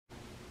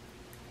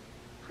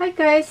Hi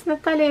guys,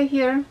 Natalia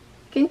here.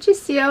 Can't you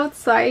see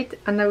outside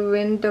on a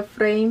window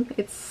frame?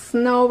 It's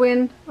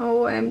snowing.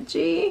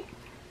 OMG.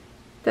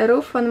 The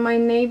roof on my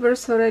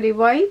neighbor's already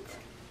white.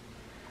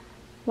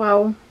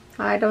 Wow,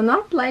 I do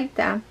not like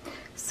that.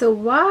 So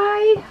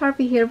why are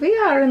we here? We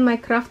are in my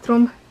craft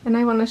room and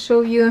I want to show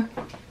you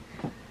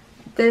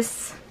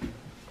this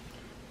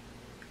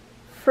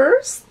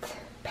first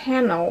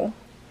panel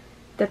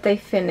that I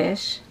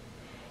finished.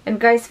 And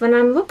guys, when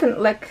I'm looking,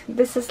 like,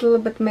 this is a little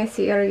bit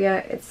messy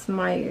area. It's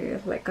my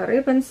like a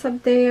ribbons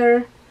up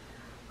there,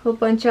 whole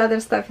bunch of other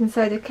stuff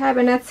inside the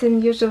cabinets,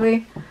 and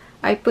usually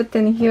I put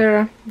in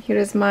here. Here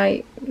is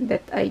my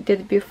that I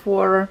did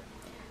before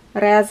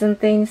resin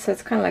thing, so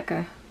it's kind of like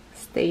a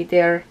stay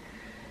there.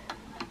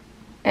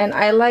 And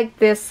I like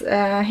this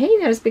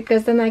hangers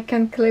because then I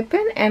can clip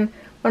in, and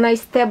when I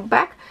step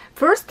back,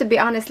 first, to be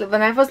honest,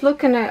 when I was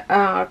looking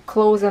at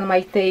clothes on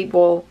my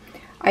table,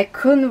 I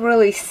couldn't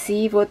really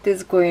see what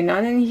is going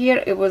on in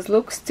here. It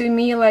looks to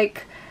me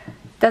like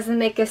doesn't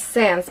make a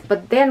sense.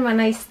 But then when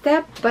I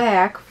step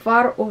back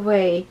far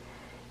away,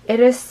 it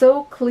is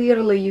so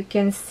clearly you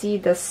can see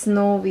the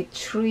snowy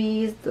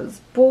trees, those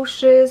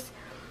bushes,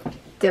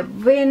 the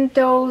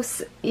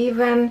windows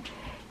even.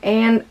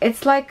 And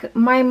it's like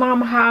my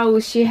mom's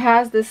house. She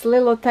has this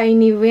little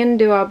tiny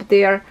window up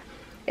there.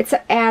 It's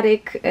an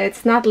attic.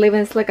 It's not living,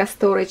 it's like a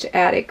storage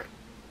attic.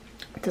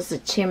 There's a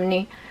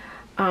chimney.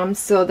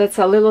 So that's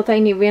a little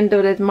tiny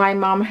window that my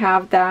mom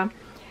have that,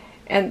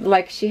 and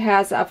like she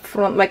has up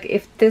front, like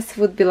if this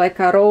would be like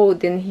a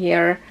road in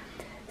here,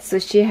 so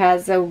she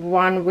has a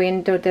one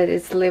window that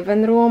is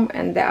living room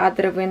and the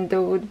other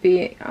window would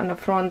be on the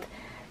front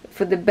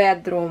for the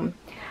bedroom.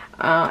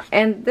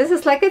 And this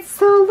is like, it's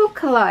so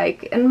look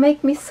alike and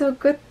make me so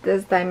good,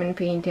 this diamond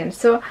painting.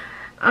 So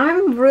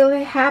I'm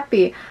really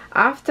happy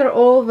after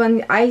all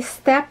when I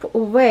step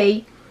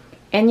away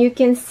and you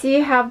can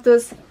see how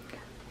those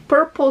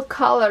purple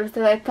colors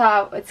that I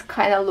thought it's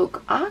kind of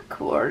look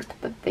awkward,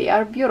 but they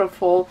are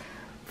beautiful.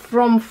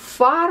 From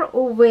far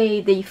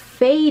away they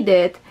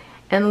faded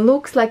and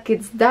looks like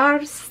it's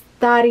dark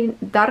starry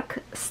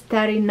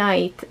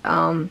night,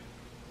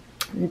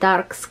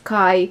 dark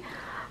sky,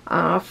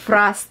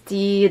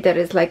 frosty. There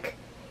is like,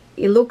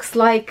 it looks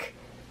like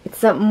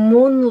it's a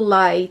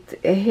moonlight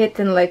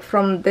hitting like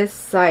from this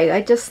side.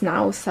 I just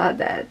now saw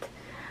that.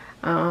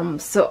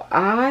 So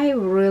I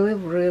really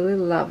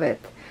love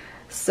it.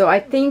 So I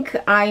think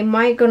I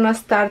might gonna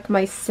start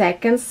my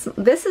second.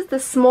 This is the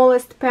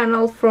smallest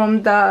panel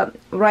from the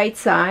right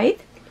side.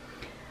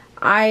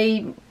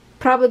 I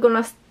probably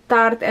gonna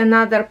start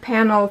another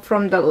panel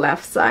from the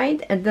left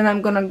side, and then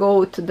I'm gonna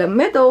go to the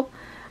middle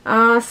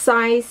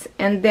size,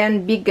 and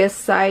then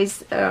biggest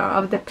size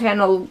of the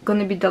panel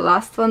gonna be the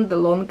last one, the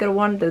longer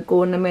one that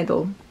go in the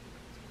middle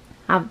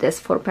of this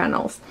 4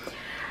 panels.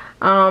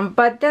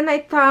 But then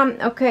I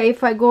thought, okay,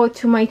 if I go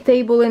to my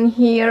table in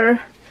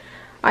here,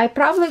 I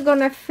probably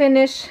gonna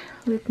finish,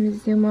 let me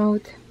zoom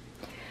out,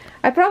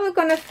 I probably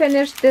gonna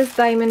finish this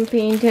diamond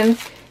painting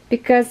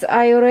because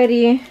I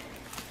already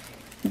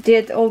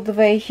did all the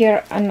way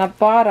here on the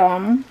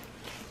bottom,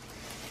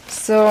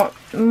 so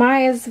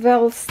might as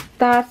well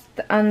start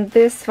on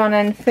this one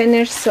and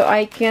finish so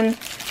I can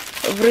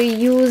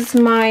reuse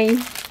my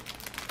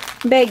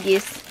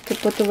baggies to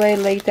put away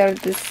later.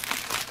 These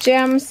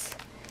gems,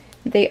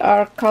 they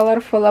are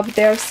colorful up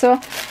there,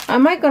 so I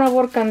might gonna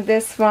work on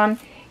this one.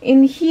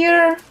 In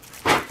here,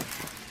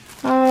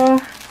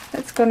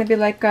 it's gonna be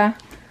like a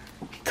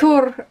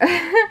tour.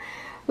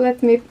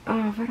 Let me,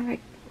 where do I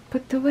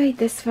put away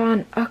this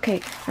one? Okay,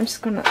 I'm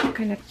just gonna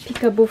kind of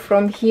peekaboo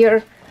from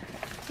here.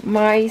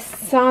 My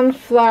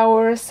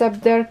sunflowers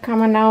up there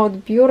coming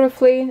out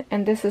beautifully,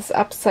 and this is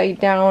upside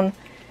down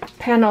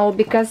panel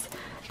because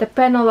the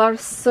panel are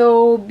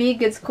so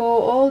big. It's go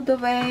all the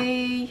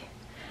way.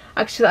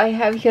 Actually, I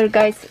have here,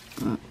 guys,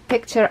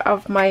 picture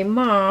of my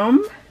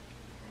mom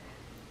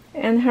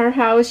and her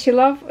house.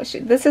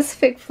 This is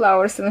fig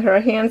flowers in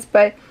her hands,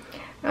 but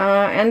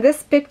and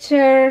this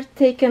picture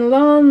taken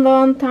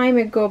long time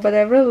ago, but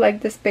I really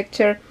like this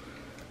picture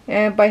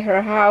by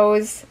her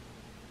house.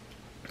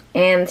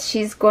 And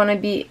she's gonna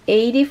be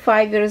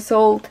 85 years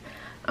old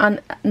on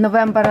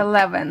November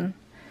 11.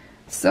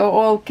 So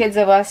all kids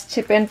of us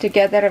chip in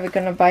together. We're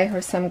gonna buy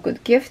her some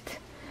good gift.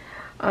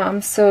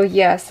 So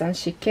yes, and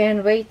she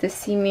can't wait to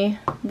see me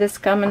this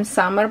coming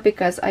summer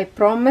because I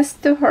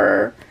promised to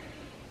her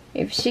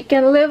if she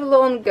can live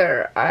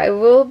longer, I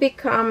will be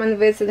come and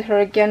visit her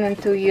again in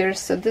 2 years.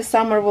 So this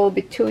summer will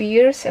be 2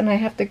 years, and I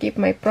have to keep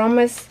my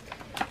promise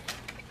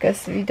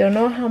because we don't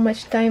know how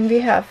much time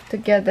we have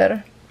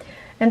together.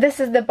 And this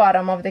is the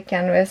bottom of the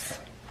canvas.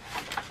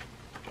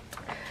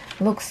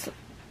 Looks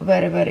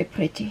very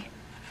pretty.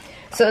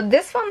 So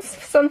this one's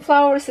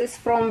sunflowers is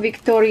from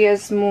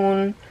Victoria's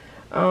Moon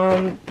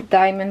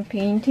diamond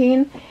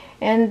painting.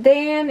 And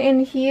then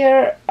in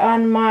here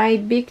on my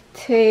big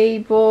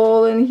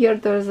table, in here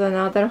there's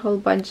another whole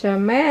bunch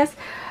of mess.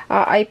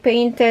 I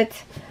painted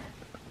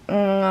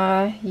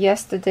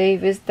yesterday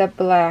with the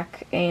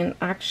black, and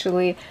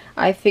actually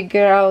I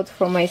figured out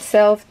for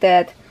myself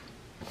that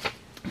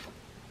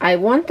I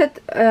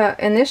wanted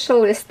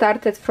initially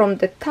started from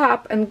the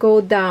top and go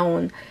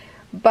down,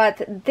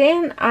 but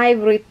then I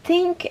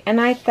rethink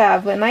and I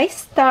thought when I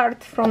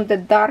start from the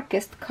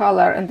darkest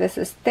color, and this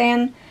is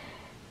 10,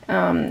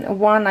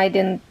 one I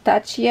didn't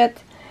touch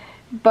yet,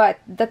 but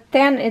the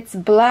 10 it's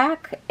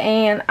black,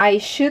 and I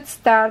should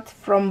start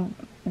from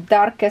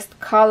darkest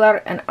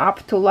color and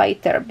up to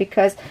lighter,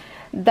 because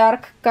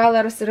dark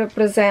colors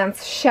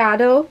represents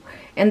shadow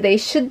and they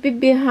should be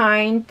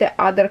behind the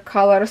other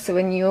colors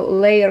when you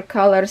layer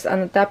colors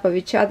on top of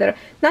each other.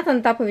 Not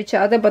on top of each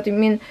other, but you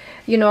mean,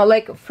 you know,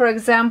 like for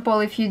example,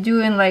 if you're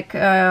doing like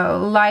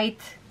light,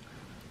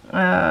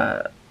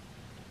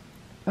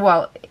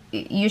 well,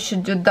 you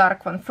should do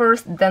dark one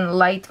first, then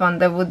light one.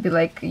 That would be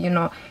like, you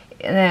know,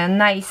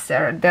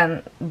 nicer.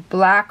 Then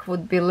black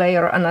would be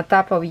layer on the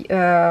top of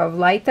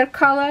lighter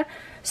color.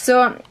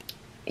 So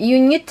you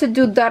need to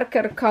do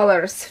darker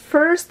colors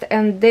first,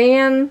 and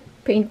then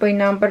paint by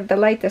number, the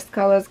lightest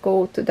colors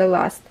go to the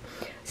last.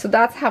 So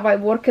that's how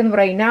I'm working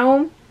right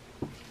now.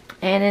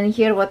 And in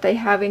here, what I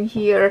have in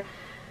here,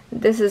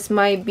 this is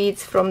my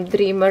beads from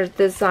Dreamer's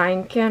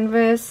Design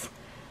canvas.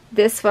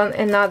 This one,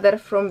 another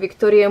from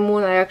Victoria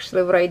Moon, I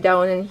actually write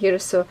down in here.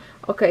 So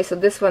okay, so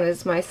this one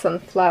is my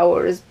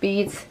sunflowers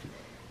beads.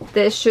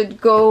 This should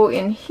go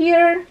in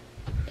here.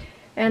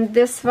 And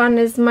this one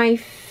is my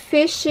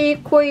fishy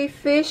koi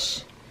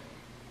fish,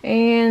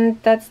 and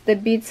that's the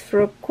beads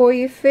for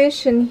koi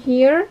fish in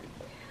here.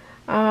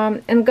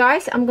 And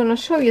guys, I'm gonna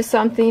show you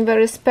something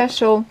very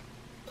special.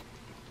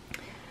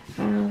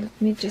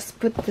 Let me just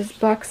put this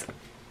box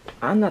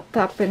on the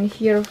top in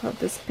here of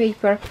this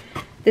paper.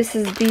 This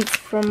is beads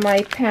from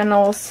my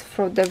panels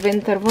for the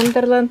Winter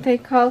Wonderland I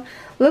call.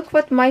 Look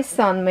what my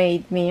son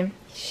made me.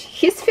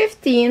 He's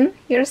 15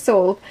 years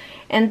old,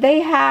 and they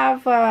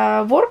have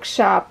a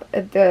workshop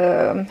at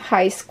the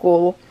high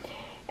school.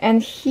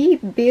 And he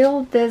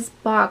built this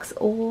box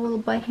all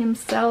by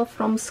himself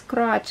from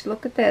scratch.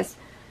 Look at this.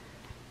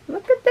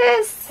 Look at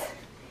this.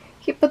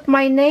 He put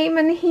my name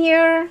in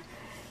here.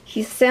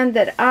 He sent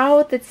it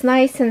out. It's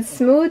nice and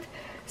smooth.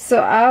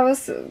 So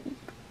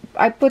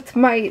I put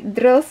my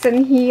drills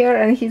in here,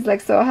 and he's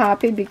like so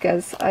happy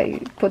because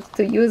I put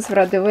to use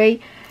right away.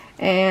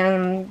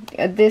 And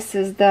this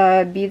is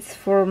the beads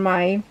for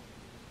my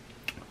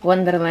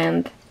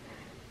Wonderland.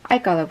 I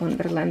call it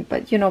Wonderland,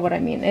 but you know what I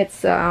mean.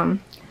 It's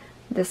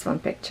this one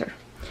picture.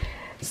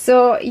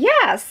 So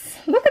yes,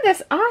 look at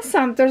this,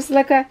 awesome. There's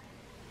like a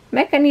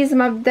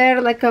mechanism up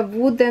there, like a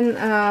wooden,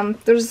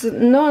 there's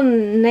no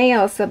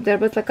nails up there,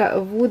 but like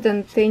a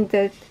wooden thing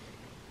that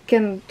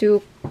can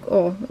do,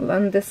 oh,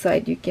 on this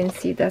side you can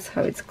see that's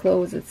how it's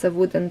closed. It's a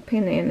wooden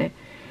pin in it.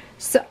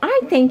 So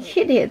I think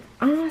he did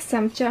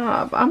awesome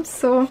job. I'm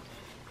so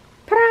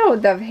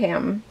proud of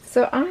him.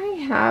 So I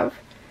have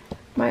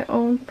my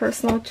own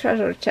personal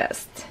treasure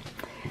chest.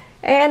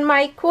 And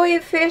my koi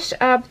fish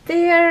up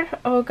there.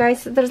 Oh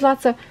guys, there's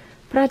lots of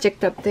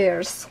project up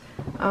there.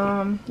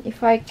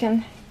 If I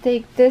can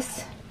take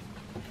this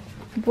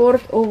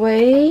board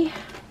away.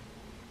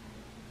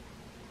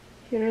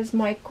 Here is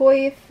my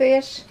koi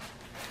fish.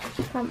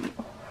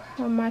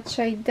 How much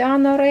I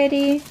done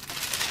already.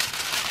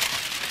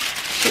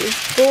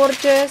 She's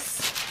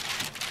gorgeous.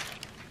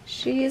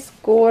 She is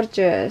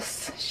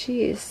gorgeous.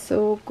 She is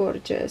so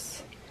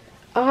gorgeous.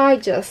 I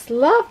just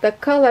love the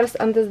colors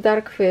on this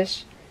dark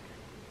fish.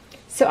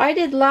 So I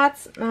did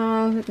lots.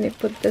 Let me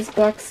put this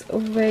box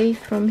away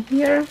from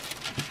here.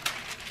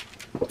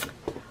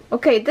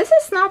 Okay, this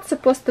is not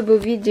supposed to be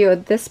video.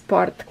 This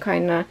part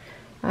kinda,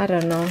 I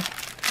don't know.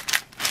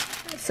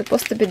 It's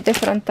supposed to be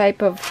different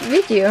type of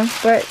video,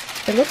 but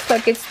it looks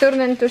like it's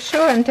turned into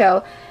show and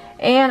tell.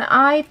 And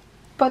I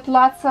put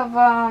lots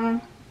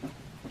of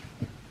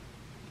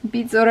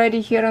beads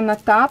already here on the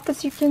top,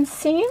 as you can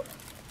see.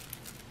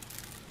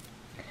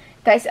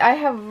 Guys,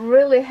 I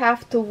really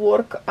have to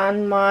work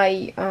on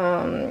my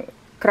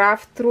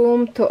craft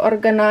room to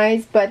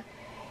organize, but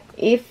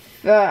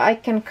if I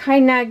can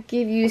kind of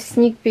give you a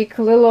sneak peek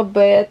a little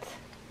bit,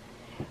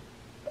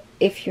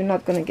 if you're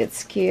not gonna get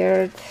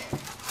scared.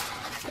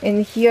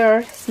 And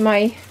here's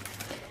my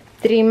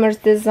Dreamer's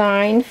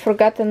Design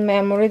Forgotten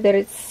Memory that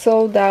it's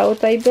sold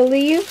out, I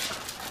believe.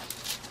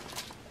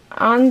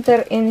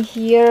 Under in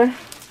here,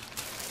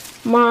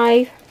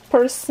 my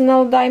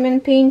personal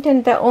diamond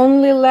painting. The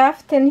only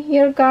left in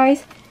here,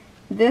 guys,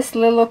 this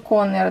little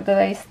corner that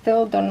I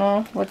still don't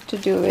know what to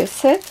do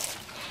with it.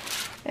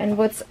 And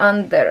what's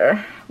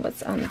under?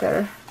 What's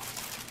under?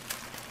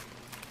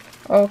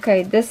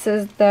 Okay, this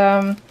is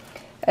the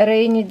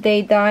Rainy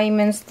Day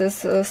Diamonds,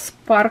 this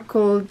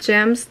Sparkle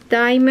Gems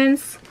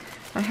Diamonds.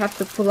 I have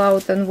to pull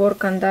out and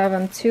work on that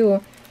one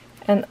too.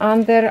 And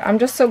under, I'm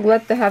just so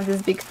glad to have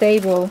this big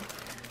table.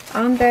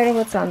 Under,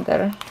 what's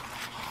under?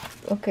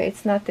 Okay,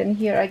 it's not in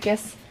here. I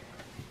guess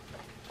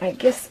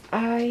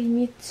I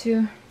need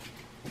to,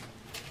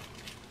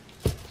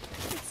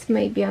 it's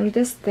maybe on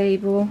this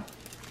table.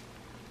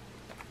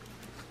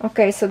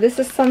 Okay, so this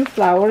is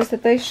sunflowers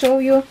that I show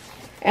you,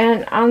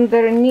 and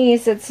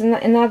underneath it's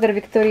another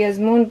Victoria's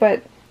Moon,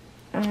 but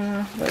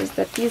where Here's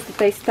the piece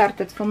that I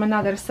started from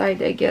another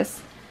side, I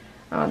guess.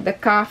 The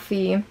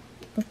coffee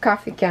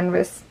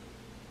canvas.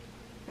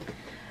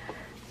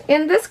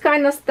 And this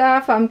kind of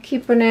stuff, I'm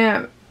keeping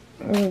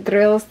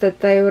drills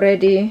that I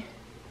already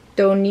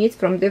don't need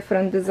from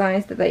different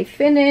designs that I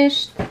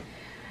finished.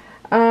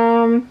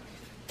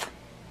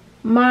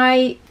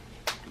 My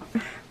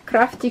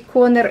crafty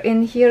corner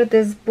in here,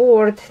 this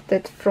board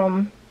that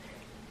from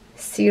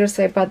Sears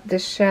I bought the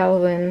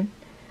shelving.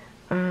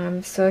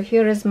 So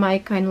here is my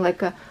kind of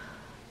like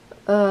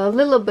a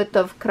little bit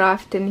of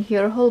craft in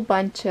here, a whole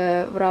bunch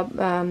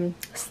of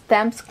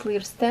stamps, clear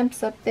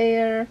stamps up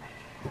there,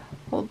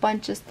 whole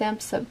bunch of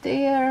stamps up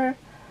there,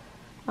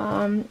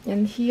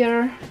 and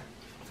here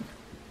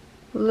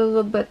a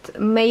little bit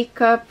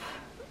makeup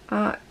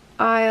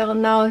aisle.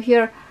 Now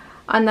here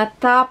on the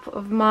top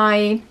of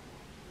my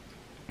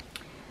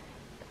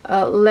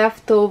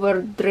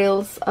leftover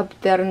drills up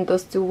there, and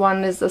those two,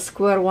 one is a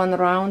square, one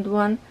round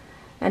one,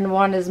 and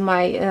one is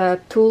my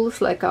tools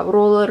like a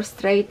roller,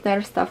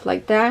 straightener, stuff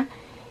like that.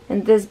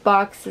 In this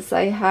boxes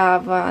I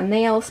have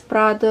nails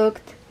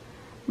product,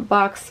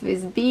 box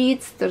with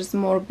beads. There's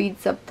more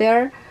beads up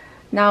there.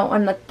 Now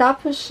on the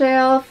top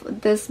shelf,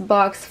 this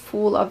box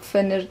full of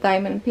finished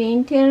diamond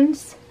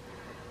paintings.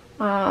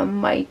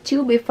 My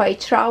tube, if I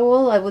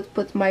travel, I would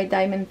put my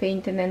diamond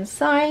painting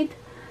inside.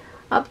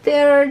 Up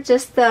there,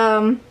 just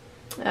bag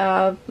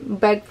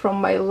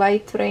from my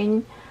light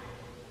ring.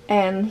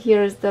 And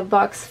here's the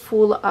box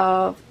full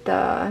of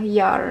the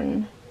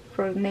yarn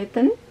for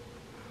knitting.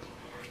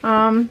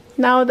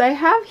 Now I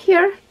have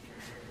here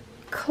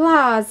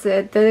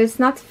closet that is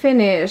not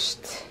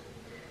finished.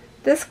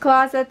 This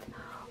closet,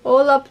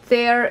 all up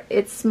there,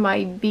 it's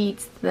my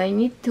beads that I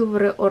need to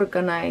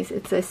reorganize.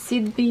 It's a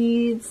seed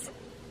beads,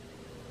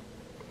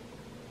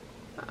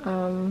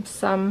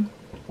 some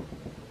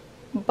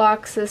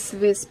boxes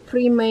with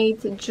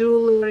pre-made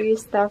jewelry,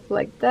 stuff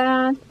like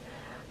that.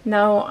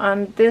 Now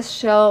on this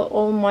shelf,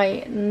 all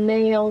my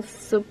nail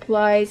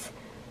supplies,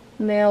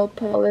 nail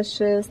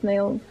polishes,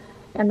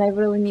 and I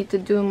really need to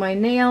do my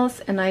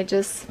nails, and I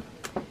just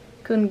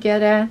couldn't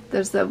get it.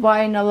 There's a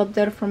vinyl up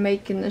there for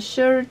making the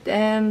shirt,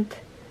 and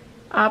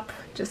up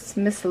just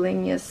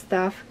miscellaneous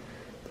stuff.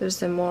 There's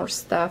some more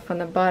stuff on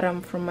the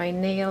bottom for my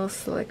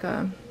nails, like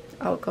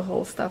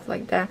alcohol, stuff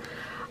like that.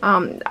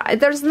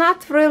 There's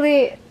not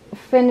really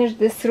finished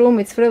this room.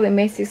 It's really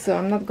messy, so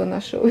I'm not gonna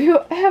show you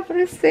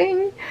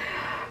everything.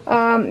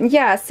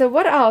 Yeah, so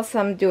what else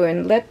I'm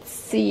doing? Let's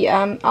see.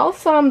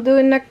 Also I'm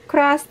doing a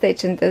cross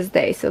stitching this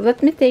day, so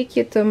let me take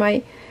you to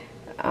my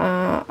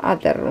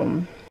other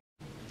room.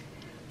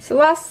 So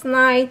last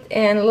night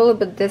and a little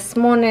bit this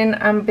morning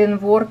I've been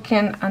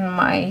working on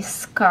my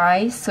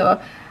sky. So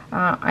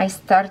I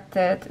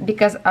started,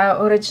 because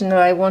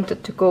originally I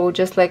wanted to go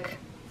just like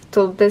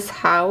to this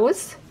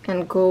house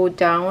and go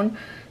down.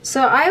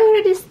 So I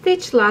already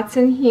stitched lots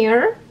in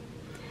here,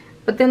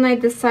 but then I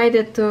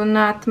decided to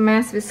not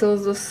mess with all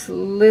those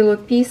little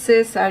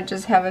pieces. I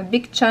just have a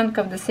big chunk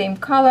of the same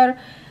color,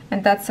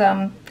 and that's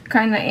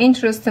kind of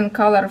interesting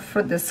color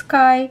for the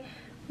sky,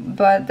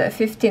 but the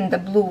 15, the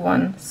blue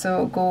one,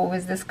 so go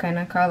with this kind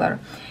of color.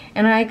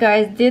 And I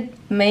guys did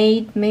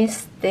made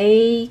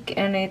mistake,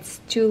 and it's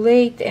too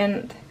late,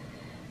 and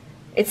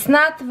it's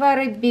not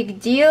very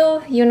big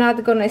deal. You're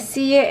not gonna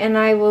see it, and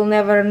I will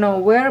never know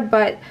where,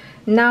 but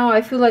now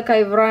I feel like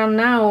I've run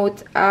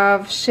out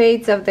of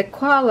shades of the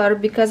color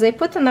because I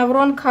put in the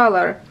wrong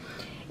color,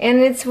 and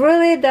it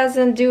really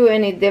doesn't do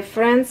any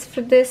difference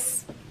for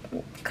this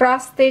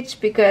cross stitch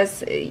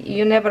because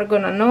you're never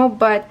gonna know.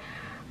 But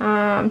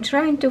I'm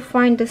trying to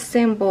find the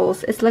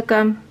symbols. It's like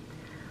a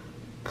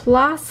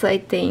plus, I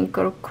think,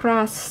 or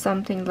cross,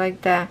 something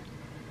like that.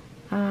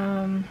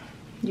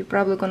 You're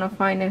probably gonna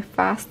find it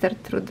faster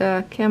through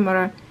the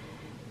camera.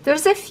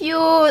 There's a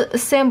few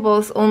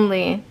symbols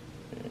only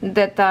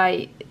that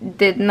I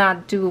did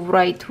not do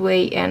right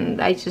way,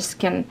 and I just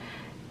can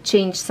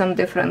change some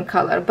different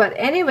color. But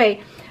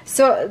anyway,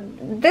 so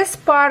this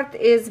part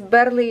is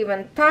barely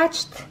even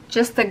touched,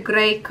 just a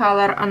gray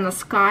color on the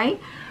sky.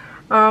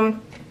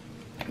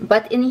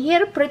 But in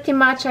here pretty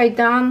much I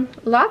done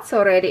lots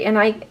already, and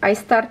I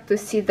start to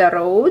see the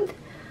road.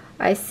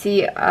 I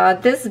see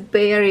this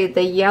berry,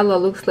 the yellow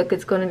looks like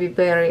it's gonna be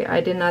berry.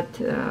 I did not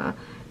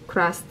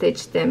cross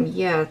stitch them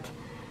yet,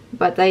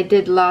 but I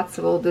did lots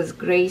of all these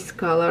grace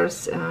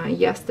colors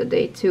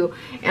yesterday too.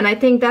 And I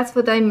think that's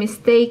what I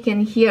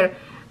mistaken here.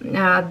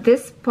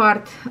 This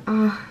part,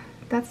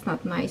 that's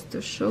not nice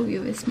to show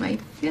you with my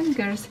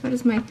fingers.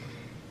 Where's my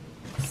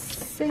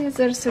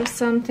scissors or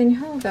something?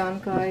 Hold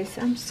on guys,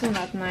 I'm so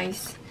not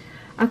nice.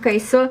 Okay,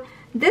 so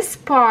this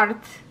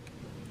part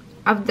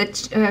of the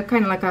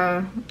kind of like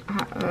a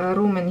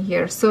room in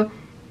here, so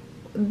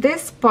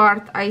this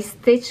part I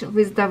stitched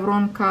with the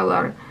wrong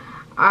color.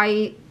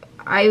 I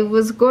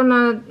was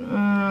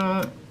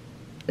gonna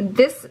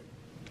this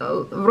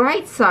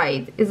right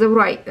side is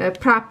a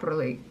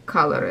properly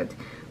colored,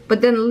 but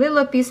then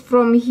little piece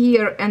from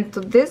here and to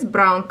this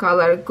brown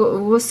color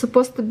was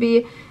supposed to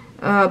be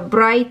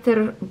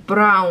brighter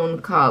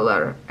brown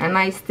color, and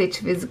I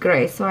stitch with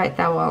gray. So I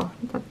thought, well,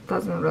 that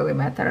doesn't really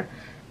matter.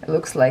 It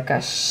looks like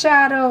a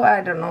shadow.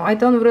 I don't know. I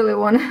don't really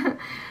want to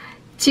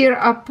tear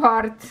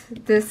apart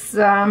this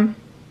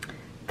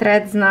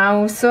threads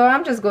now, so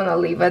I'm just gonna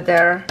leave it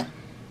there.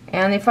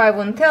 And if I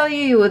wouldn't tell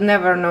you, you would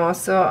never know.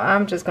 So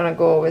I'm just gonna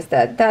go with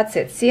that. That's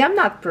it. See, I'm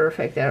not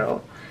perfect at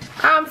all.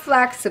 I'm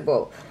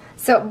flexible.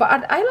 So,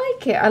 but I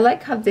like it. I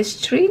like how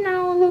this tree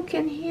now look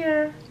in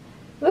here.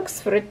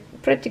 Looks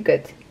pretty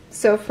good.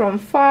 So from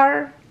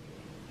far,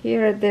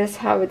 here this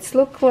how it's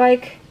look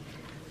like.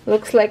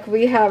 Looks like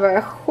we have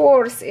a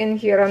horse in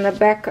here on the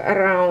back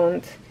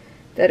around.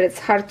 That it's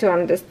hard to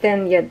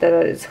understand yet that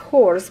it is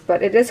horse,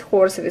 but it is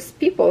horse with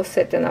people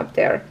sitting up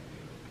there.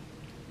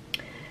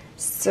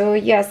 So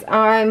yes,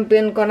 I'm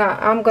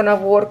gonna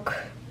work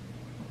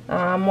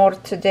more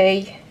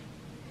today.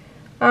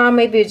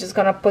 Maybe just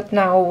gonna put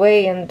now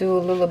away and do a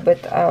little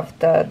bit of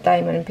the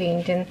diamond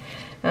painting,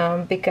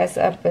 because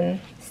I've been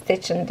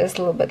stitching this a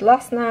little bit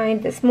last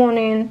night, this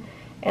morning,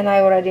 and I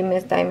already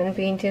missed diamond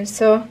painting.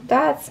 So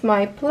that's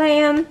my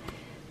plan.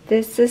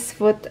 This is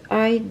what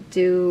I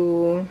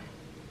do.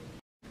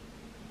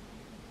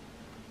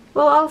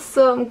 Well,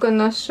 also I'm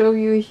gonna show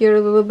you here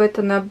a little bit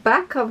on the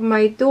back of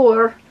my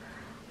door.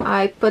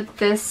 I put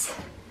this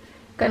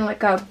kind of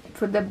like a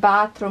for the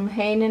bathroom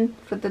hanging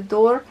for the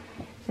door,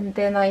 and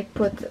then I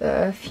put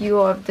a few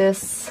of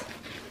this.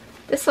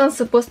 This one's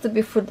supposed to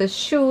be for the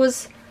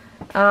shoes,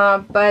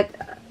 but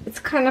it's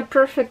kind of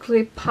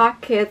perfectly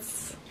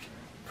pockets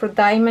for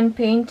diamond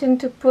painting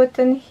to put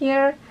in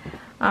here.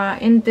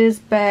 In these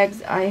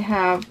bags I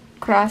have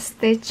cross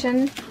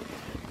stitching,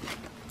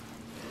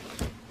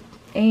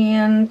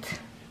 and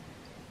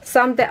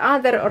some the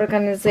other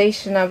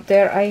organization up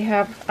there I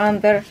have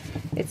under,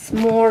 it's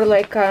more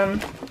like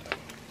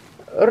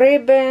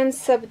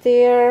ribbons up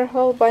there,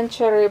 whole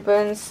bunch of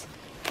ribbons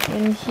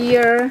in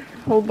here,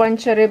 whole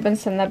bunch of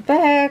ribbons in the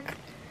back,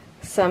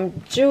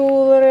 some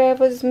jewelry I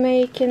was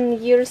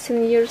making years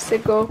and years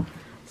ago.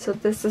 So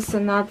this is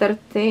another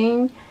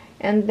thing.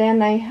 And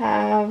then I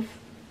have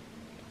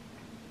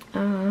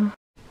a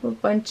whole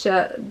bunch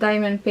of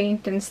diamond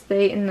painting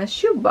stay in a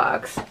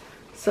shoebox.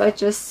 So I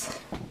just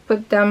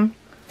put them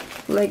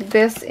like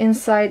this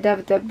inside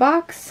of the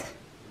box,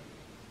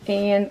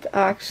 and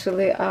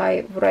actually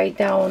I write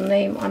down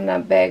name on the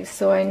bag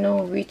so I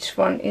know which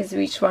one is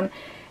which one.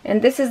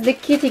 And this is the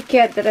kitty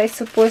cat that I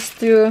supposed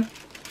to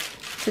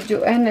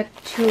do, and the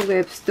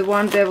tulips, the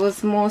one that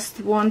was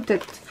most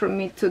wanted for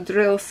me to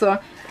drill. So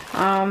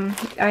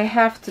I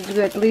have to do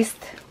at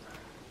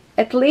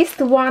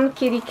least one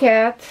kitty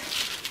cat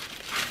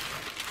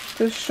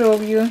to show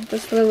you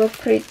this little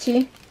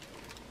pretty.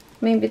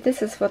 Maybe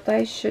this is what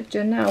I should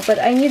do now, but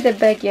I need a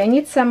baggie. I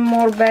need some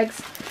more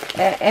bags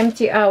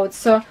empty out,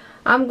 so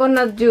I'm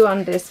gonna do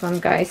on this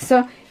one, guys.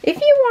 So if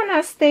you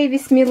wanna stay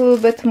with me a little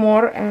bit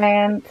more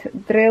and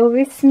drill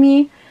with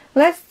me,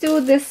 let's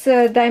do this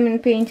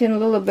diamond painting a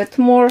little bit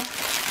more,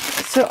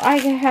 so I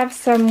have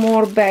some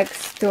more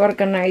bags to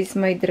organize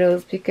my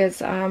drills,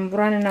 because I'm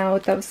running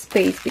out of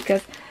space.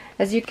 Because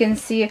as you can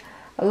see,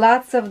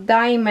 lots of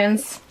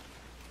diamonds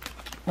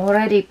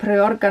already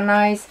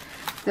pre-organized.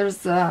 There's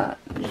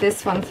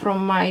this one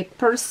from my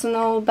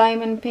personal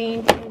diamond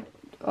painting.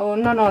 Oh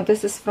no,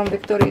 this is from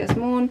Victoria's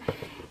Moon.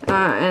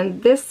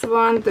 And this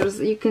one,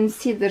 you can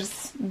see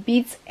there's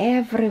beads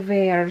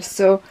everywhere.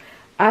 So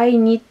I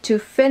need to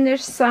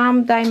finish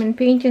some diamond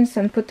paintings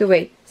and put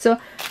away. So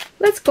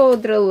let's go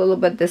drill a little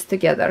bit this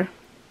together.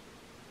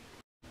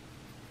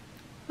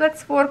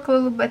 Let's work a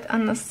little bit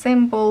on the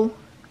symbol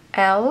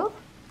L.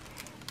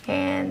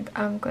 And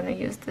I'm gonna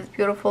use this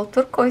beautiful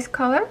turquoise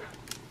color.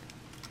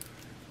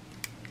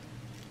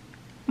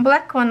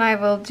 Black one I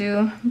will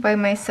do by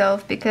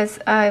myself, because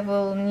I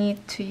will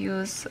need to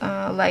use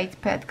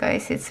light pad,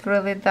 guys. It's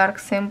really dark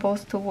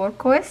symbols to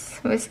work with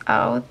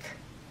without,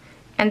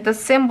 and the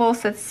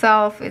symbols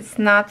itself is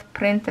not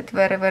printed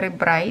very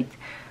bright.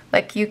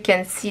 Like you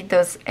can see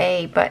those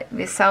A, but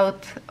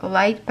without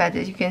light pad,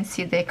 as you can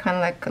see, they kind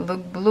of like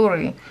look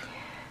blurry.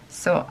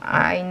 So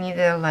I need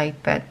a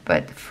light pad,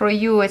 but for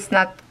you it's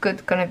not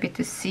good gonna be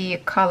to see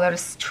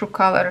colors, true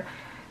color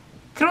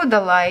through the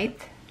light.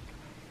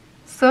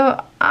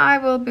 So I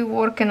will be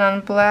working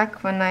on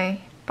black when I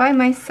by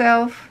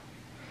myself.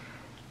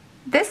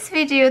 This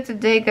video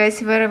today,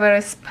 guys,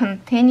 very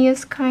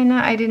spontaneous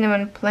kinda. I didn't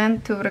even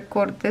plan to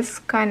record this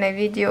kind of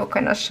video,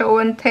 kind of show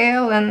and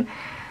tell and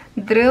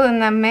drill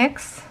in a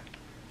mix.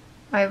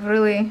 I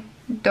really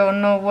don't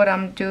know what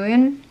I'm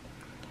doing,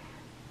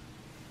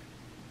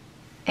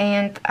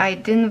 and I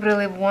didn't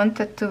really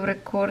wanted to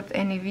record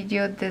any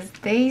video these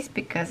days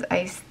because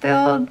I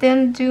still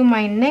didn't do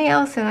my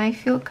nails, and I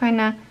feel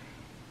kind of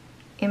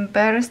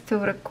embarrassed to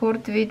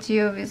record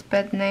video with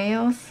bad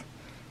nails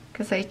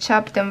because I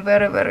chopped them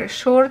very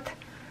short.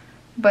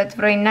 But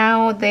right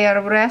now they are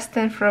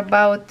resting for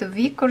about a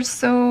week or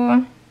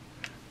so,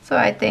 so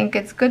I think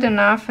it's good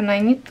enough, and I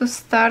need to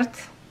start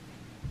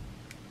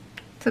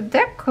to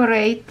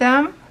decorate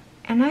them,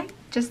 and I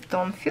just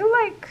don't feel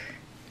like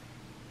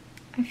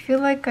I feel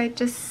like I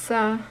just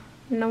don't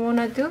want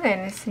to do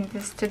anything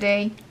this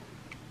today.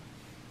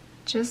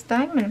 Just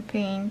diamond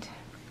paint.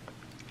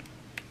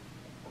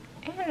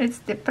 And it's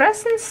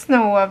depressing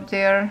snow up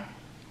there.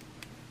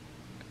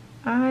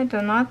 I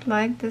do not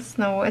like the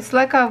snow. It's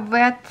like a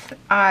wet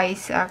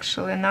ice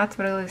actually, not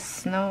really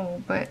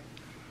snow, but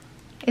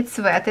it's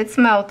wet, it's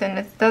melting,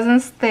 it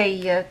doesn't stay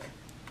yet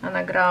on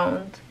the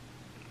ground.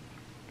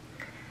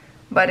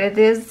 But it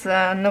is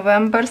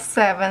November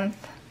 7th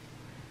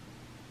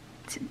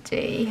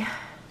today.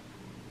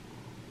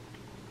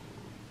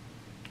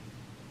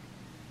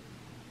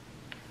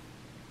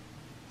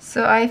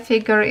 So I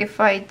figure if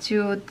I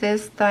do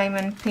this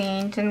diamond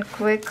painting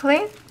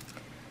quickly,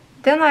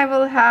 then I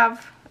will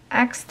have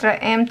extra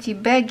empty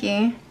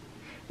baggie,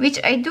 which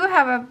I do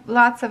have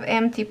lots of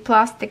empty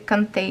plastic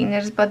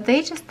containers, but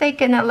they just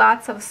taken a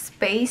lots of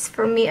space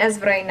for me as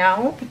of right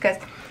now, because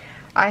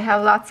I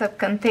have lots of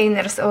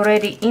containers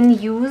already in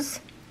use.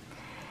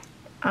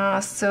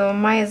 So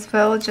might as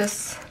well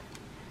just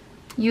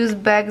use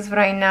bags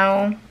right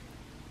now.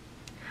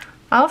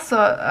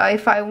 Also,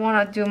 if I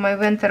want to do my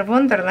winter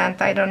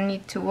wonderland, I don't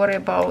need to worry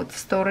about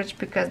storage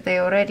because they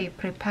already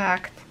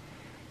pre-packed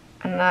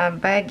in a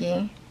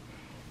baggie.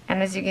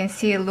 And as you can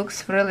see, it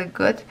looks really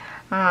good.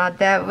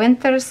 The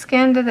winter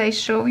scan that I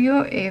show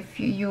you, if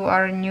you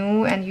are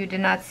new and you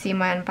did not see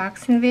my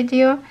unboxing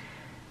video,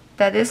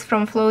 that is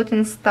from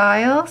Floating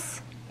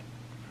Styles.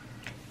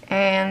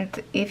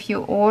 And if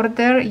you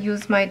order,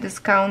 use my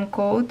discount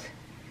code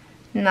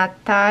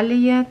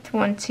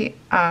Natalia20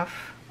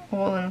 off.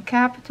 All in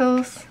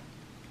capitals.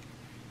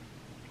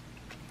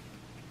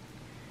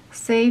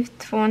 Save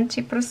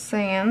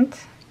 20%.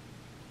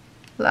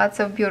 Lots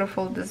of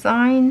beautiful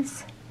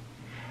designs.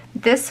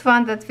 This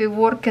one that we're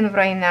working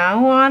right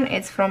now on,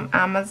 it's from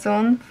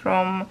Amazon,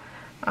 from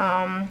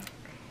oh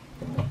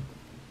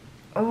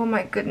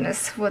my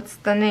goodness, what's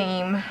the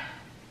name?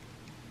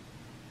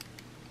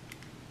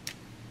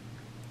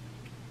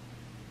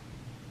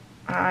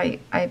 I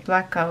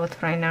black out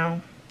right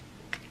now.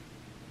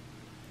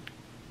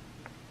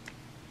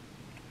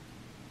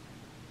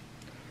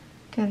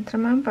 Can't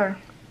remember.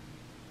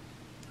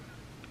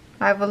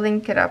 I will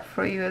link it up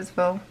for you as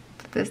well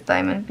to this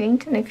diamond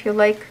painting if you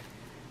like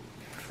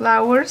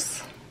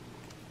flowers.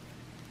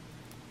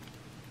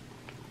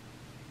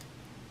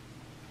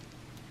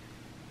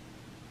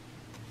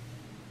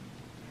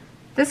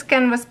 This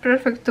canvas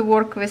perfect to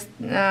work with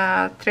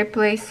strip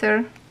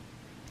lacer.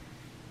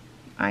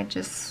 I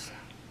just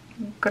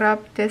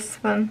grab this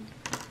one.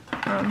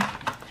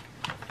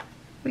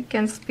 We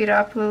can speed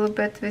up a little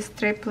bit with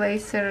strip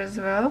lacer as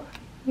well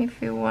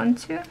if you want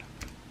to,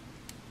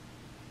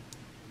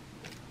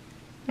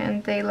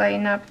 and they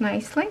line up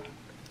nicely,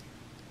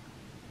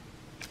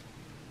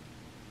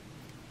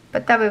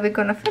 but that way we're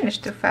gonna finish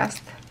too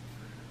fast.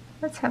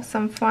 Let's have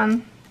some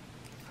fun.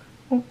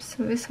 Oops,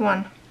 this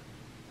one.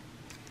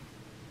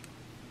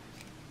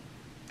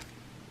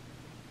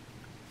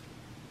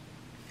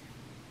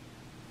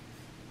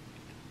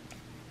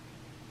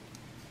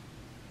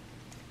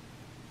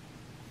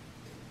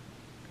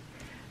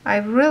 I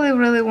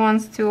really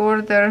want to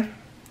order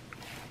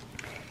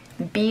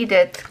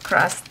beaded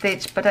cross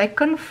stitch, but I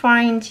couldn't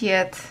find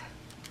yet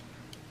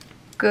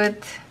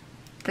good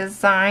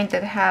design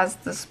that has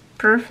this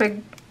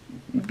perfect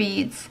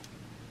beads.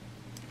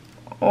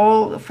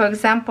 All, for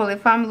example,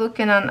 if I'm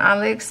looking on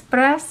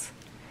AliExpress,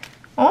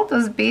 all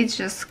those beads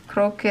just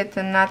crooked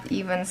and not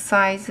even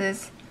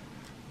sizes,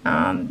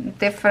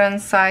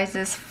 different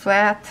sizes,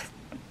 flat,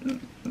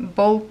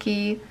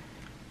 bulky.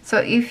 So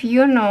if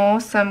you know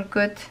some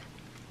good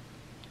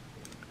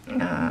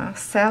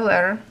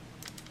seller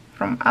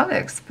from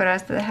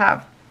AliExpress that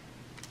have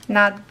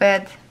not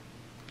bad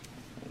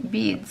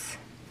beads,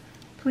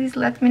 please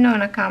let me know in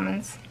the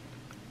comments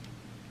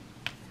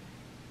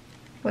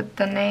with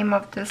the name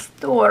of the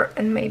store,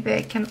 and maybe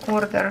I can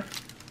order.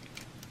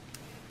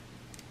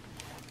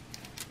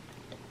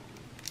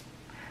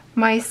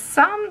 My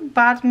son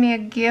bought me a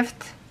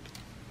gift,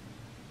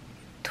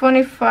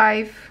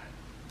 $25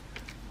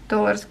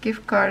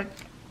 gift card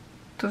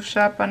to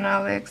shop on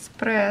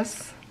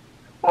AliExpress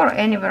or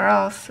anywhere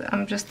else.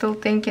 I'm just still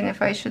thinking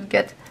if I should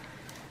get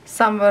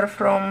somewhere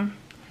from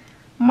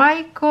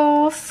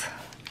Michael's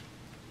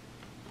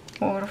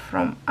or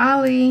from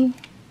Ali.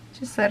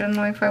 Just I don't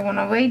know if I want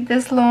to wait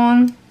this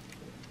long.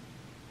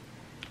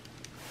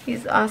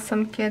 He's an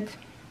awesome kid.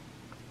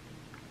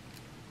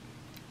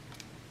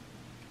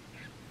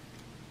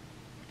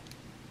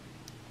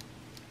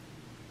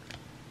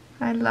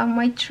 I love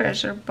my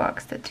treasure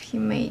box that he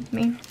made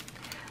me.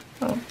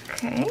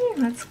 Okay,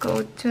 let's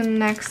go to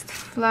next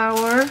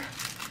flower.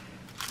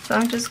 So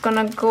I'm just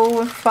gonna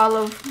go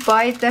follow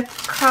by the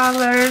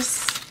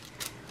colors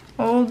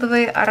all the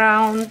way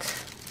around,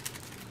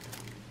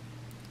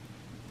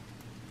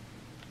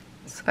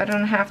 so I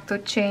don't have to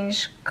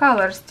change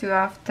colors too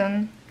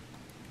often.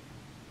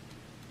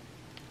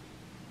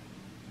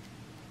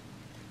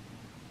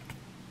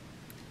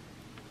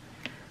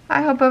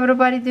 I hope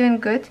everybody doing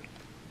good.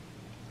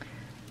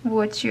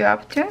 What you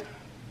up to?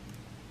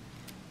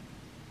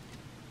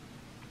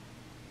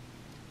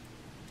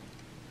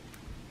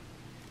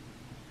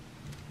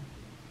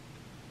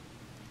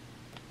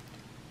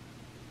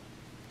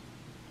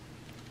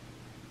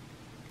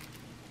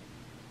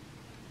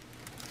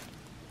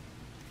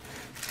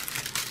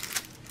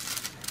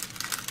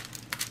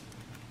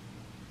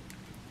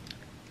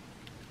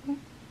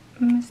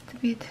 missed a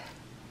bit.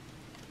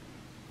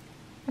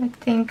 I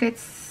think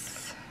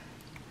it's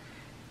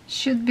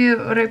should be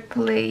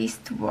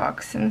replaced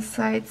wax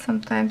inside.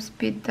 Sometimes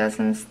bead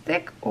doesn't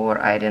stick, or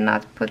I did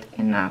not put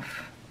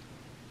enough.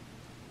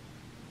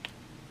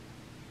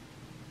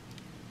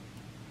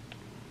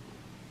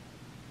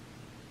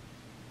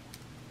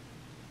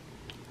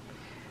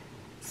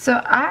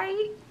 So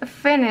I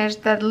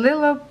finished that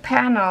little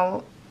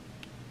panel.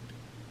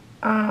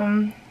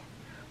 Well,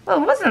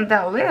 it wasn't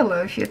that little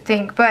if you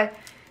think, but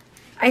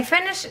I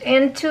finished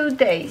in 2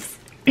 days.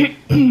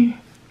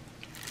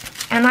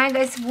 And I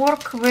guys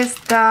work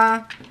with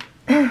the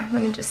let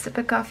me just sip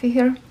a coffee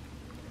here.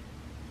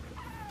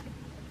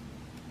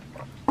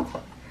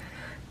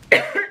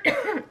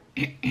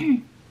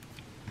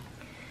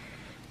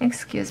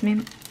 Excuse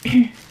me.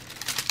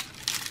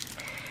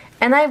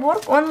 And I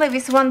work only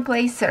with one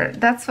placer.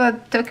 That's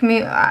what took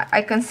me,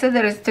 I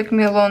consider it took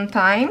me a long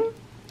time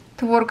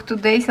to work 2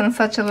 days on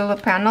such a little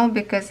panel,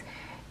 because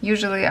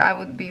usually I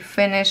would be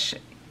finished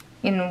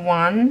in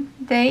 1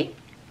 day.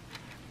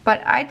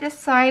 But I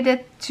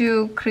decided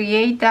to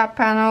create that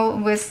panel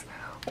with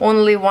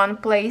only one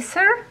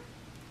placer.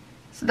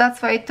 So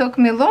that's why it took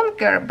me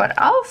longer, but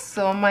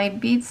also my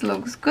beads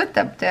looks good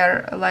up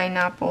there, line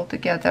up all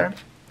together.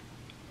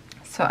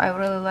 So I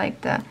really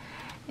like the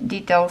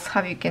details,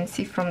 how you can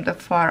see from the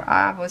far.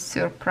 I was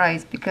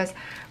surprised because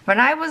when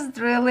I was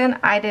drilling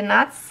I did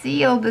not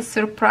see all the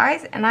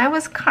surprise, and I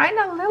was kind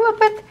of a little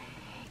bit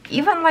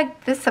even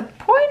like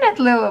disappointed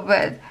a little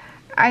bit.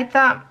 I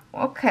thought,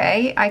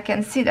 okay, I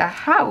can see the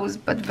house,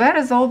 but where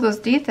is all those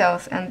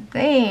details? And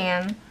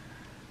then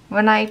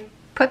when I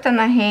put on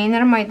a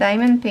hanger my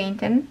diamond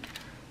painting,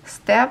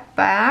 step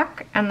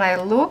back and I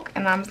look,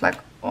 and I'm like,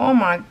 oh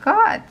my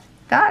god,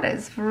 that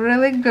is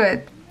really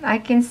good. I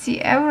can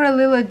see every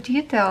little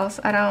details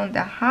around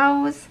the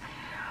house,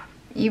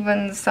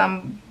 even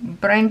some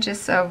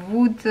branches of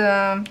wood,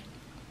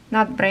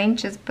 not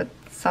branches, but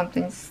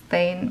something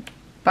staying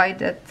by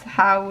that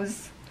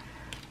house.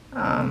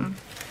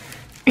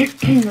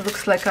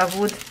 Looks like a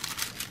wood.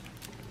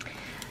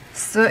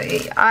 So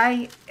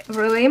I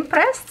really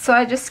impressed. So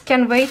I just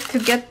can't wait to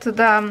get to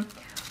the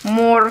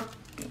more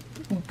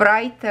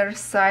brighter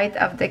side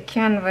of the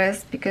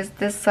canvas, because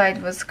this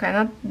side was kind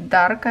of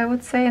dark, I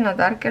would say, and a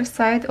darker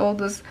side, all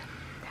those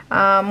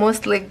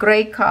mostly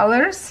gray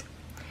colors.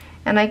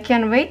 And I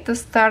can't wait to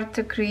start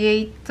to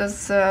create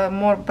those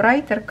more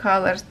brighter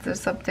colors.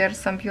 There's up there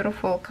some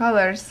beautiful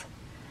colors.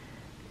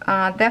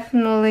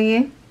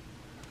 Definitely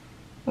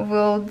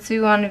we'll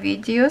do on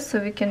video, so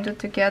we can do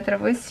together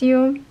with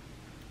you.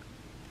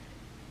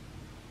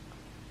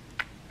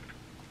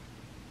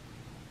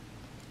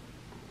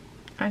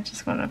 I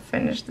just want to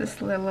finish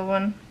this little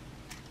one.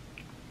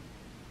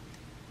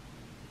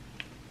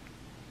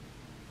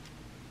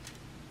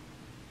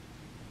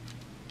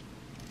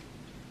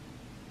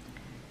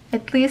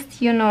 At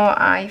least, you know,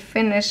 I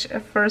finished a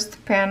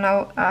first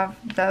panel of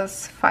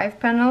those 5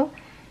 panel,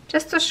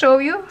 just to show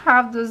you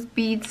how those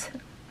beads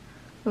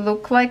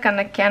look like on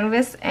a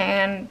canvas.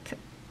 And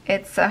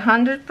it's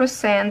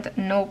 100%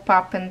 no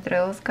pop and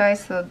drills,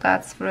 guys, so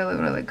that's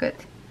really good.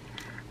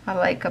 I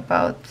like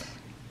about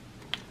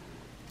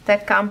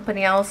that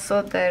company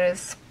also, there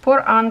is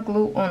pour on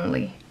glue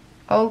only.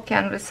 All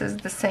canvases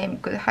the same,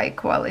 good, high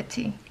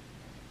quality.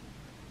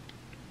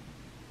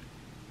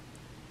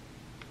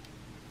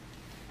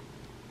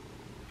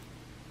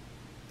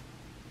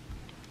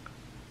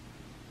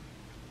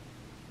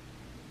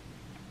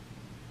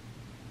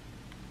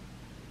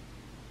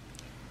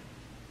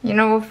 You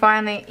know, we'll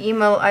find an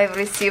email I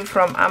received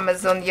from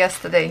Amazon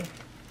yesterday.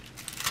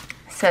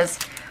 It says,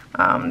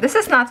 this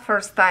is not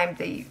first time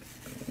they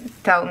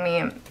tell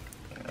me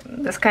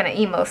this kind of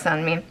emails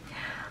on me.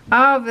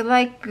 Oh, we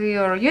like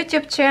your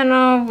YouTube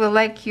channel, we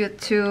like you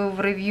to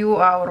review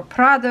our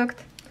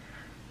product.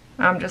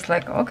 I'm just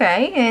like,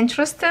 okay,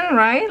 interesting,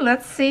 right?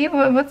 Let's see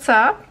what's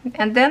up.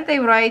 And then they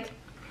write,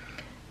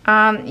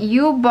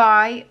 you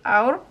buy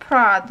our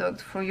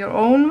product for your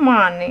own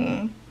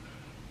money,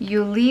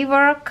 you leave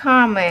our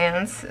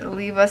comments,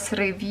 leave us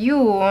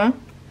review,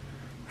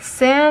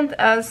 send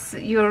us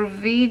your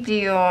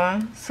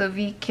video so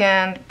we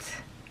can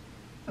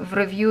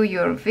review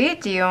your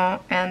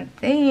video, and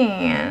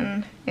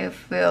then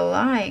if we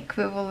like,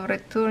 we will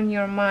return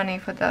your money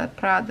for that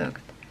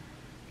product.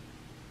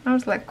 I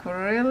was like,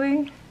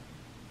 really?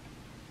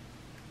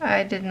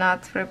 I did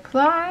not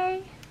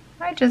reply.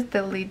 I just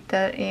delete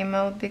that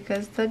email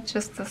because that's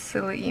just a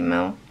silly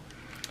email.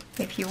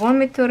 If you want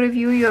me to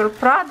review your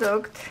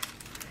product,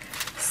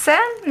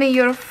 send me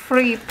your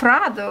free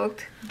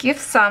product, give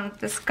some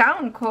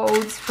discount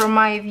codes for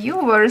my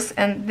viewers,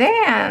 and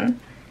then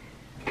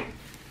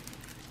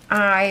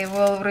I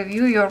will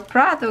review your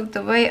product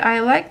the way I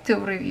like to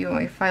review,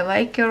 if I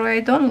like it or I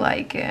don't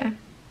like it.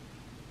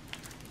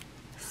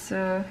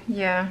 So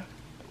yeah,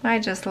 I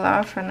just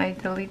laugh and I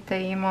delete the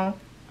email.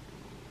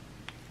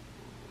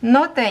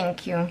 No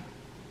thank you.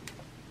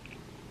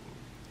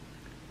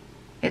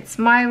 It's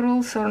my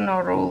rules or no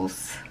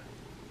rules.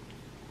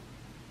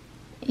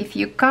 if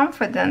you're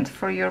confident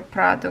for your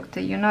product,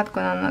 you're not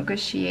gonna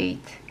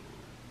negotiate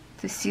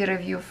to see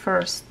review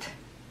first.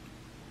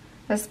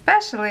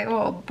 Especially,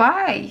 oh,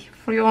 buy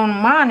for your own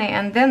money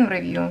and then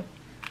review.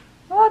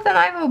 Well, then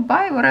I will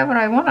buy whatever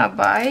I wanna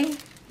buy,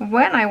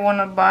 when I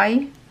wanna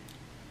buy.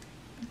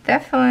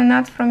 Definitely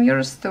not from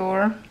your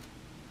store.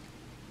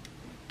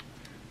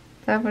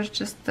 That was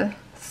just a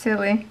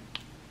silly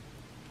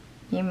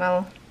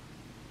email.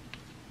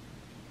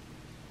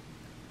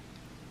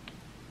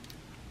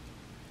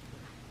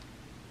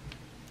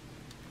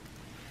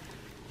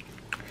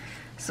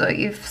 So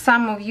if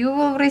some of you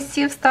will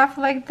receive stuff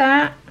like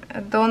that,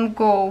 don't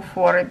go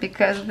for it,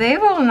 because they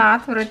will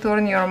not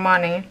return your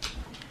money.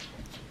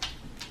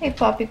 Hey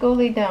puppy, go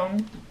lay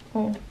down.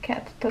 Oh,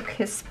 cat took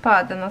his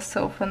spot on the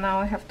sofa, now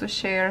I have to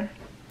share.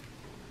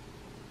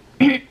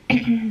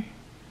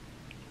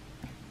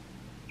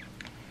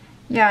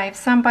 Yeah, if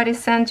somebody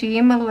sends you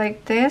email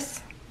like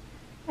this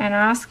and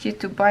asks you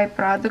to buy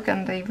product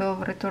and they will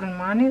return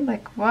money,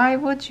 like, why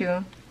would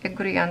you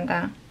agree on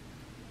that?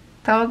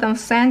 Tell them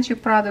send you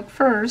product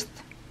first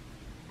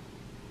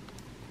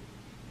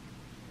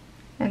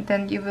and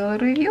then you will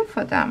review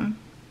for them.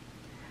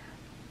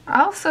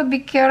 Also be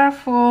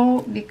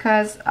careful,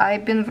 because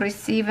I've been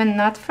receiving,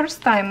 not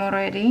first time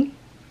already,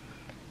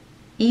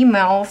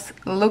 emails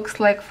looks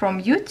like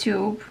from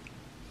YouTube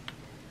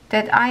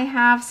that I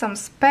have some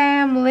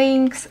spam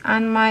links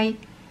on my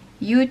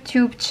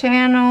YouTube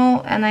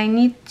channel and I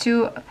need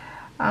to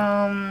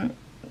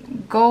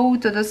go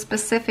to the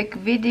specific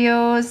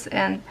videos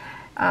and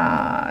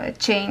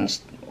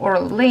change or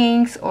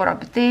links or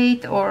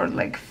update or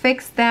like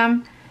fix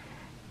them.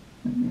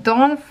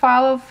 Don't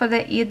follow for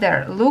that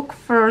either. Look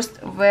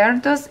first where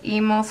those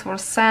emails were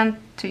sent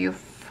to you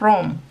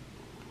from.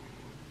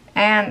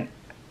 And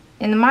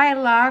in my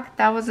luck,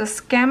 that was a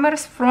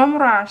scammers from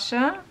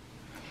Russia,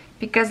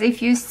 because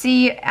if you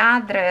see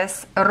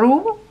address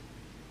RU,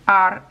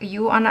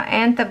 R-U on the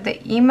end of the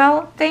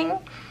email thing,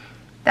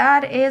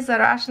 that is a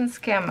Russian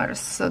scammers,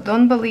 so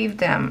don't believe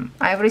them.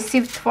 I've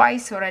received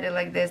twice already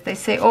like this. They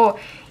say, oh,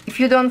 if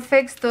you don't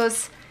fix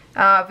those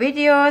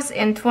videos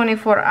in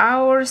 24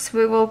 hours,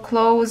 we will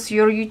close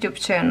your YouTube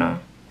channel.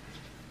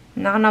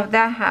 None of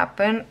that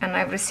happened, and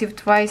I've received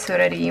twice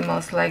already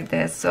emails like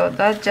this. So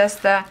that's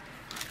just the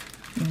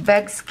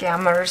big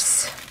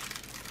scammers.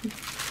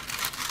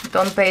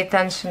 Don't pay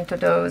attention to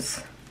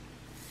those.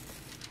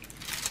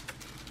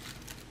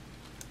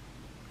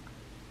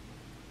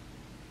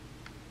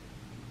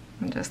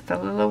 Just a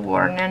little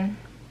warning.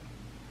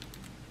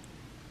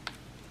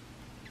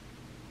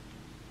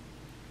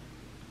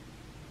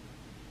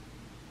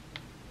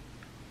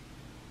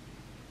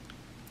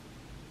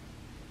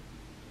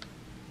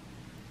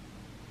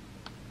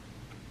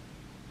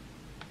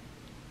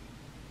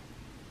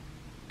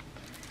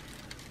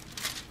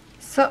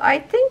 So I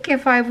think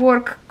if I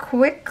work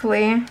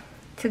quickly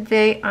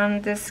today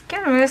on this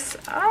canvas,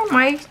 I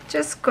might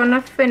just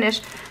gonna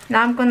finish.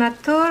 Now I'm gonna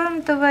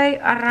turn the way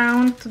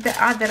around to the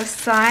other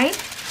side,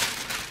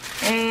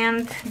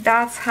 and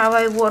that's how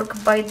I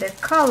work by the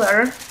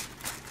color,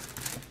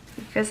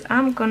 because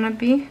I'm gonna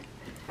be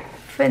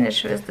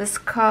finished with this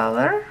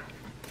color.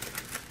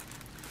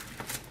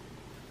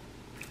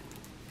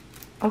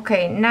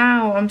 Okay,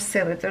 now I'm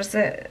silly. There's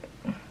a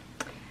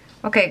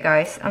okay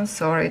guys, I'm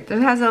sorry,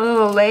 there has a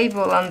little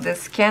label on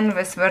this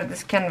canvas where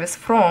this canvas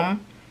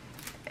from,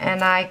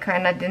 and I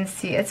kind of didn't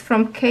see. It's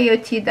from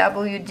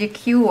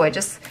KOTW. I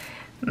just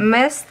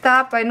messed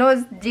up. I know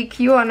it's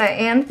DQ on the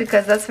end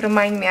because that's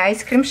remind me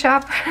ice cream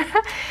shop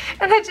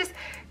and I just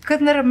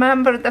couldn't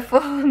remember the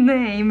full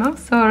name. I'm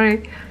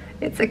sorry.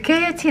 It's a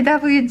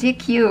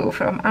KOTW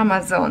from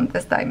Amazon,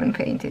 this diamond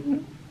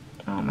painting.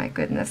 Oh my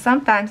goodness,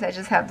 sometimes I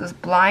just have those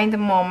blind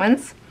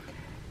moments.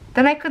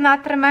 Then I could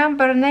not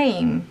remember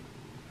name.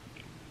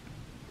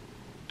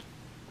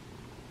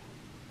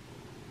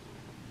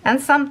 And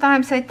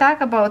sometimes I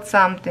talk about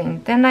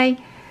something, then I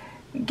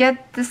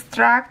get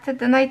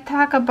distracted and I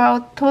talk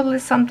about totally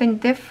something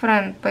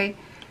different by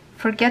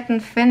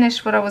forgetting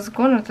finish what I was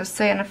going to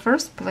say in the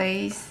first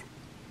place.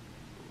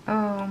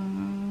 Oh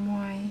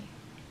my.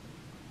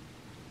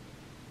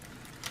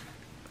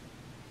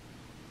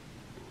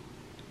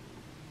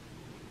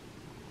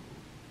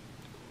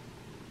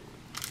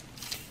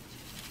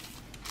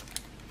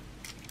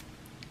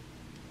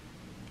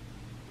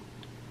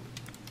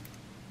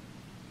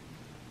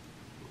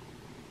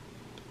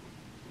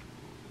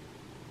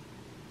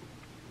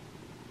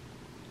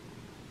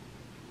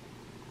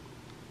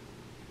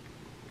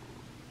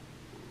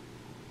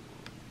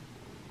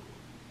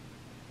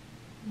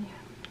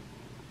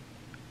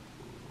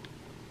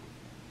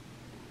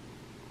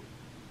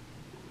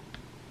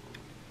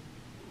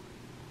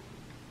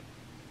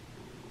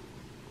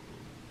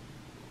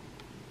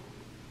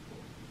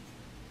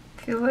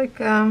 Feel like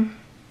I'm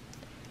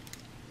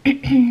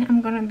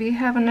gonna be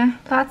having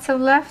lots of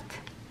left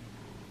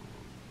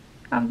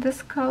of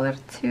this color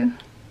too.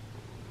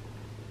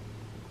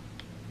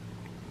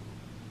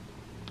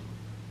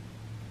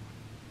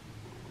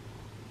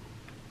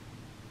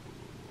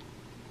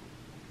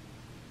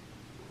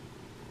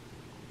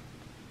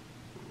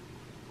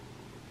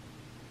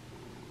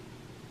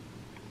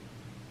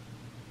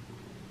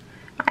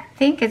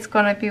 think it's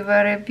gonna be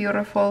very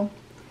beautiful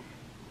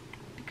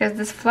because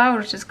this flower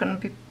is just gonna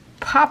be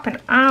popping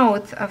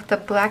out of the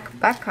black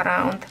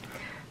background.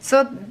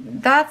 So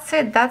that's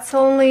it. That's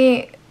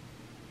only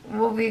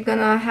what we're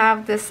gonna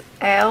have, this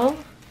L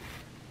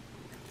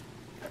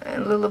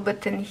a little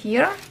bit in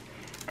here,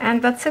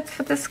 and that's it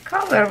for this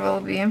color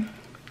will be.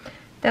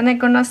 Then I'm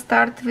gonna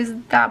start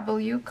with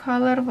W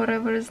color,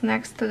 whatever is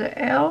next to the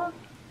L.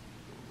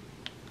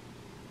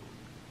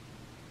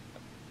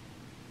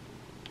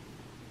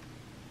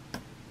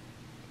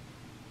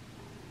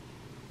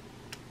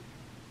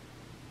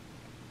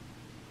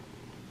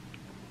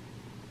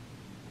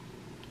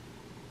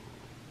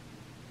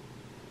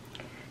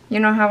 You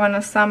know how in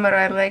the summer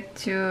I like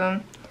to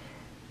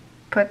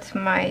put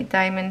my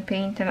diamond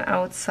painting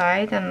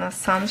outside in the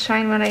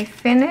sunshine when I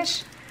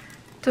finish,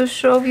 to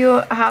show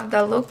you how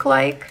they look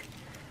like.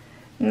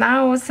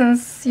 Now,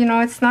 since you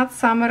know it's not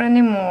summer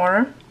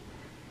anymore,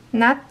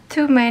 not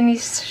too many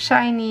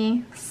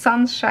shiny,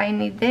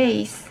 sunshiny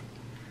days,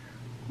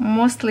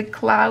 mostly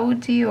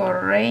cloudy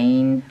or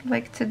rain,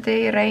 like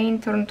today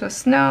rain turned to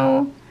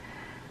snow.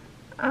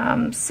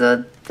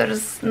 So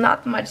there's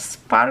not much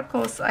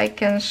sparkles I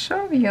can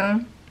show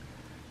you,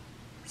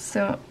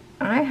 so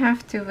I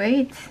have to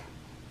wait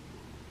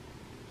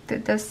to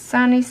the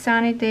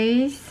sunny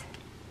days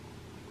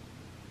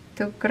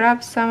to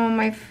grab some of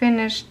my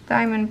finished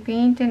diamond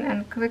painting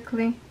and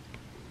quickly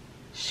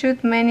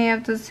shoot many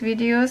of those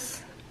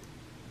videos.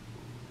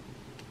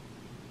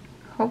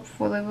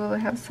 Hopefully we'll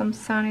have some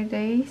sunny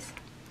days.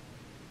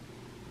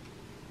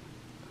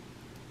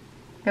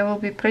 It will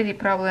be pretty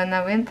probably in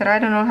the winter. I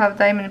don't know how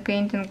diamond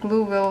painting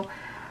glue will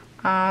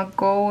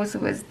goes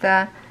with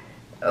the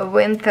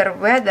winter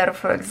weather.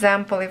 For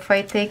example, if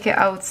I take it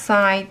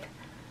outside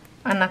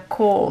on a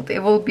cold,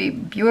 it will be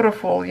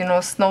beautiful, you know,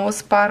 snow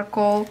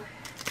sparkle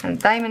and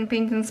diamond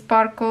painting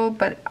sparkle,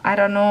 but I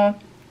don't know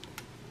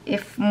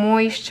if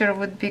moisture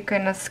would be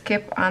kind of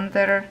skip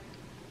under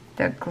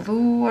the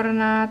glue or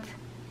not,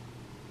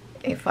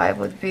 if I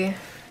would be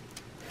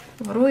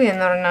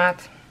ruined or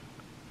not.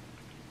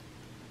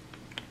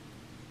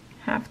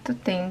 Have to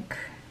think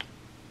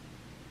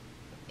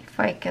if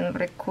I can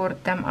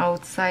record them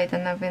outside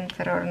in the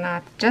winter or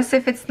not. Just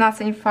if it's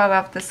nothing fall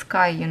off the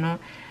sky, you know.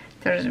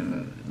 There's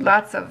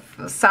lots of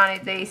sunny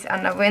days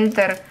in the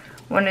winter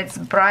when it's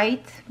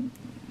bright.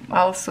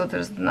 Also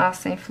there's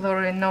nothing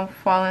flurry, no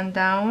falling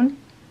down.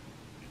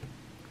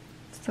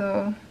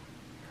 So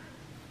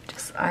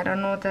just I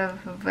don't know the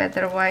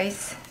weather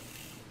wise.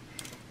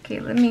 Okay,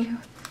 let me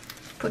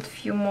put a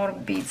few more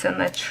beads on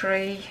the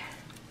tray.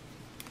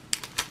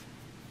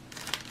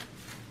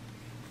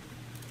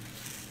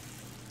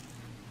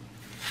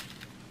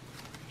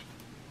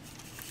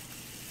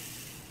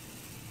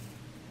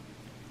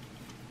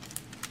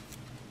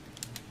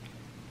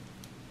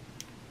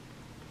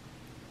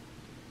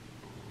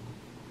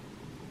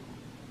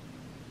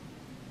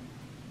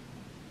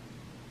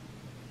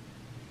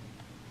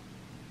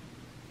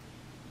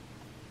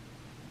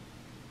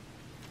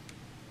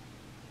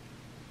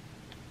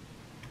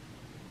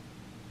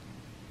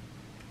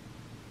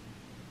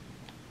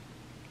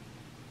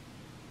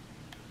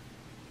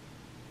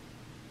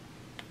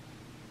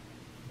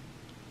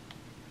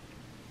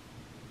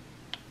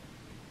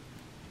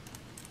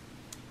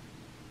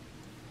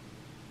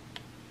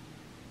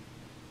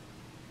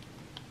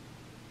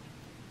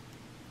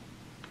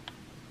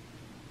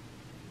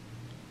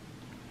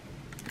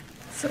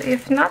 So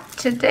if not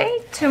today,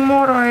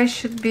 tomorrow I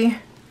should be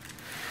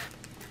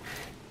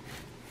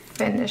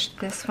finished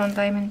this one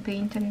diamond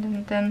painting,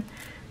 and then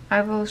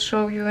I will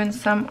show you in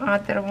some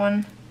other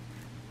one.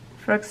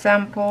 For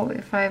example,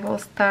 if I will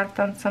start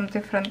on some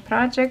different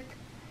project,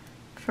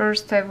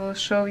 first I will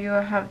show you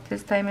how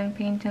this diamond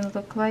painting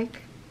look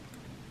like.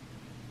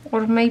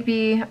 Or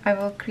maybe I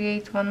will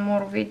create one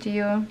more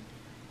video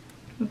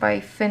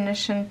by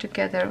finishing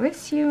together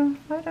with you.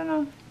 I don't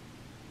know.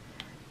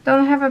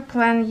 Don't have a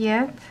plan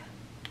yet.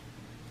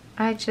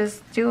 I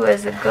just do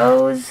as it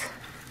goes.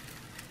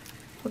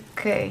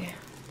 Okay,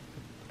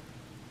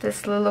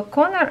 this little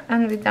corner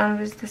and we're done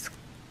with this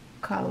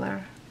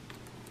color.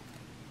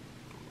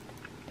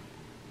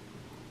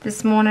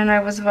 This morning I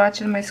was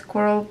watching my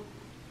squirrel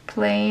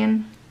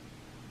playing.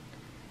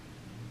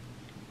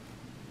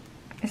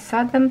 I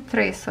saw them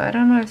three, so I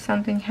don't know if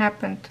something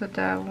happened to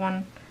the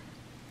one,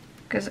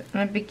 because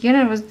in the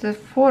beginning it was the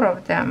four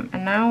of them,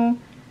 and now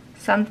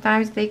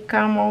sometimes they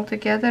come all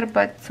together,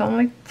 but it's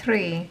only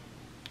three.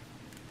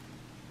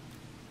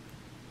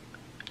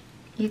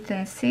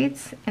 Eating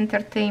seeds,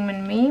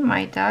 entertaining me,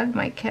 my dog,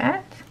 my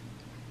cat,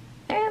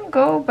 and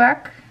go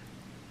back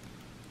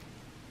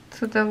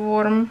to the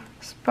warm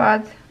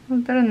spot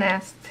of their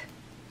nest.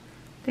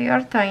 They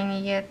are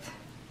tiny yet,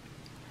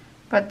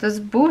 but those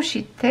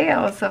bushy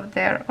tails of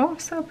there, oh,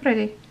 so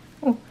pretty.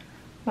 Oh,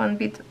 one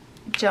bit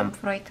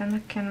jump right on the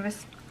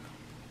canvas.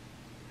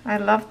 I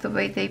love the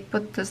way they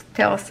put those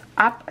tails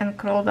up and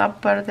curled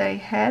up by their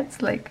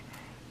heads, like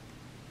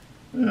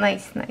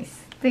nice.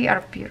 They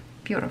are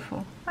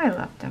beautiful. I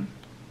love them.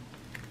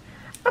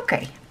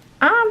 Okay.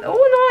 Oh no,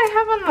 I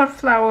have one more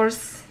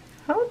flowers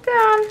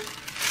down.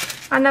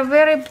 On the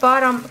very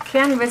bottom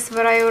canvas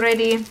where I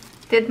already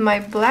did my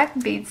black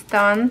beads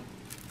done.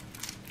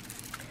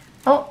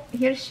 Oh,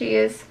 here she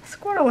is.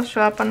 Squirrel will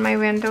show up on my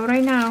window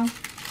right now.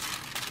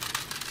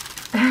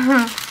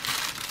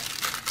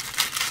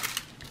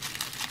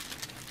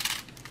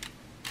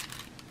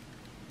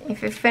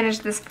 If you finish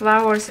this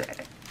flower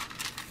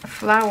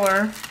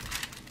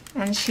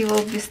and she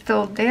will be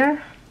still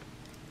there,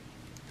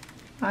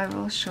 I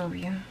will show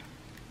you.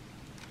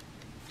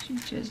 She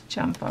just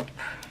jump up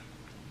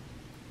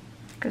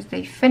because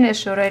they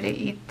finish already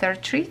eat their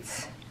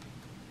treats.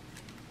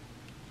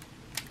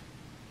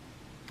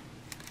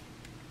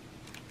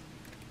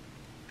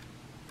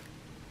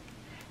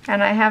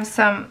 And I have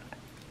some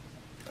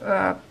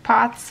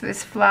pots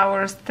with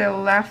flowers still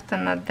left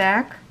on the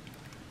deck.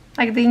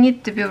 Like, they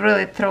need to be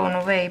really thrown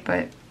away,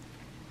 but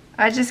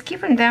I just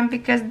keeping them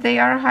because they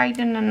are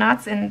hiding the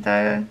nuts in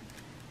the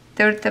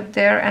dirt up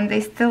there, and they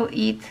still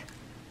eat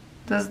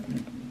those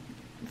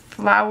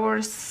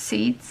flower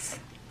seeds.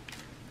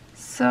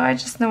 So I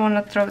just don't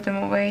want to throw them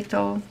away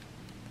till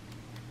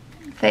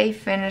they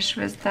finish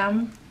with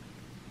them.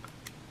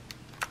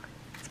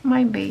 It's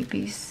my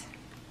babies.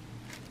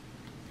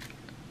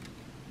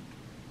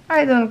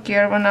 I don't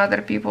care when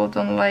other people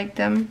don't like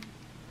them.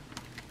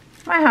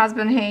 My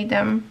husband hates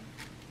them.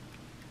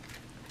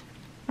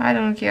 I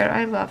don't care,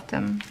 I love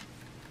them.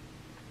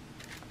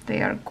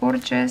 They are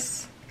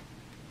gorgeous.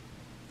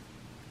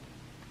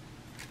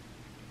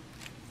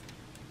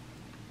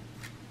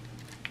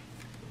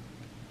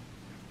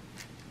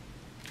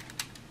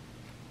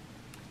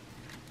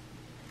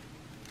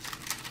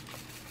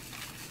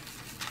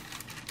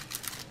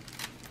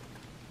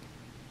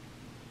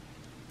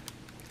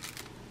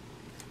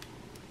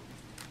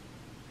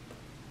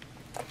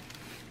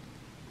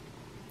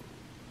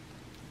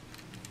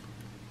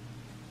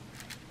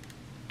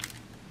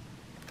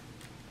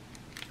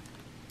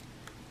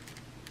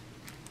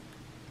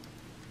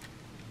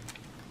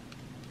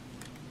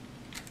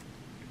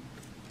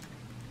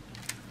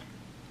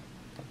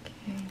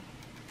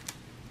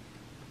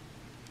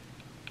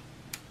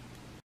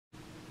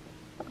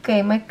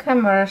 Okay, my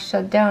camera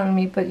shut down on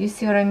me, but you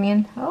see what I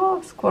mean?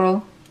 Oh,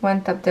 squirrel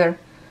went up there.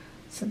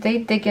 So they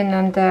digging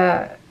on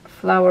the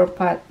flower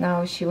pot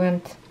now. She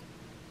went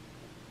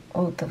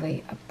all the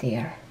way up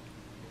there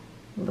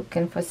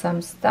looking for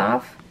some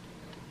stuff.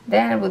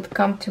 Then would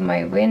come to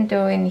my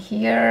window in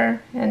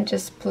here and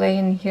just play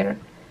in here.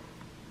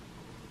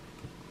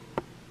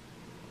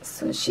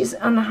 So she's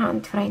on a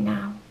hunt right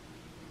now.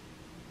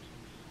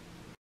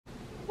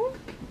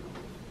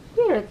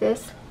 Here it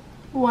is.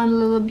 One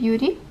little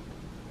beauty.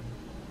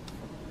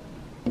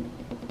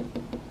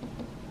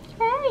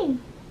 Hey!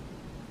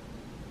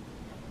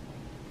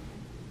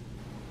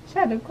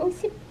 Shadow, go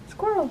see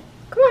squirrel.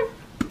 Come on.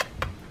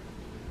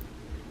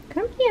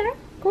 Come here.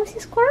 Go see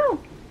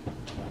squirrel.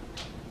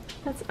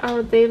 That's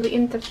our daily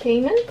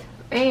entertainment.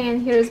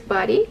 And here's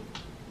Buddy.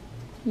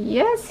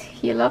 Yes,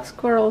 he loves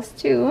squirrels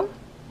too.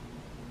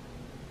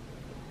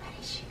 Where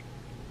is she?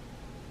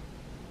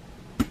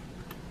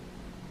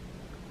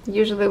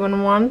 Usually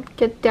when one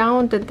get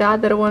down, the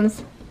other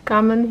ones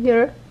come in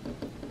here.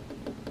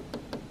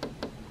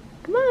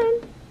 Come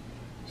on.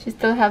 She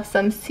still have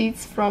some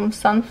seeds from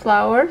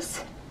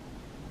sunflowers.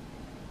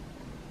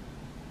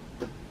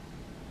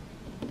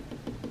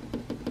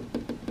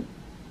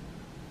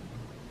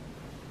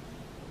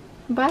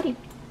 Buddy,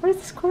 where's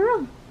the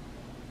squirrel?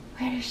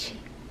 Where is she?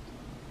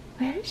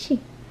 Where is she?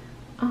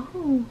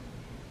 Oh,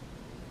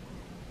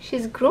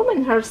 she's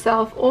grooming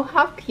herself. Oh,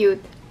 how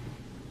cute.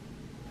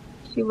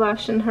 She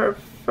washing her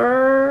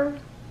fur.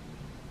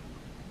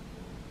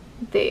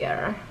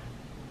 There.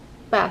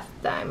 Bath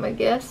time, I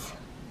guess.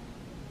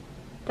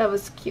 That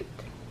was cute.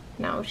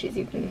 Now she's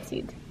eating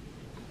seed.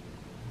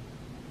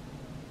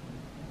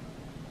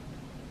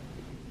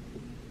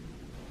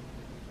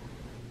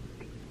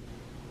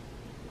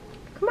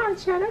 Come on,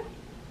 Shadow.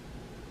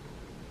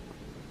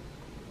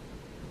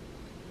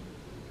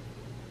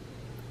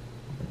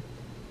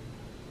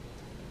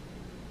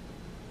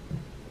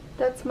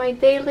 That's my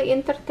daily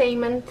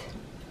entertainment.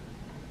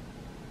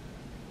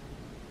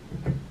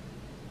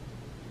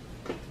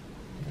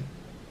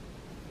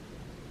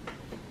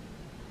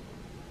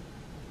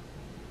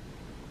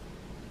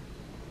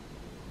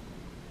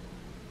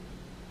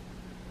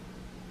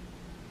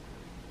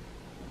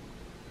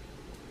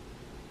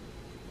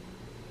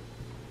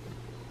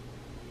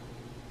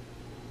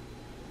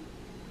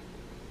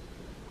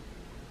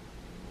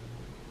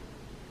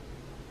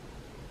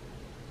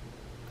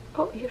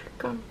 Oh, here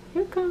come,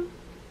 here come.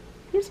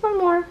 Here's one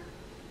more.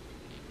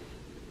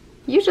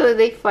 Usually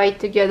they fight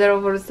together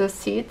over the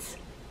seeds.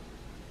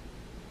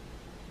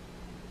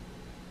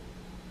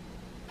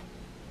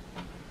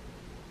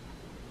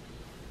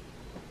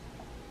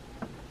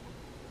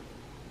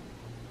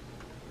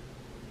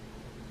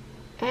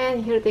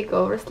 And here they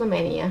go,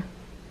 WrestleMania.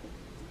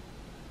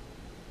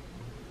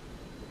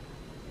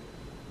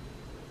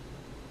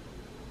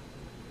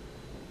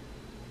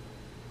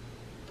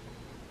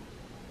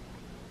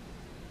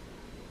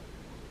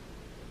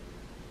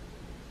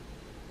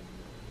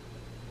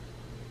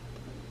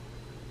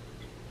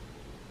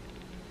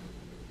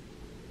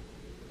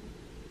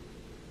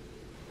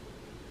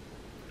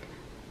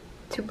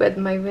 Too bad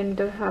my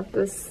window have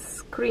the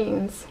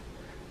screens,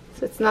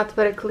 so it's not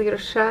very clear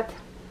shot.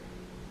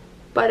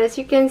 But as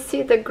you can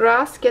see, the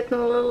grass getting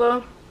a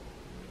little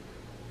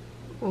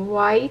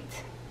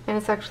white, and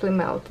it's actually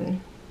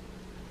melting.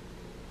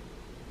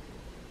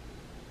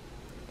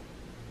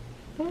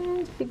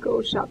 And we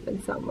go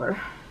shopping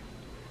somewhere.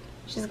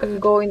 She's gonna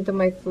go into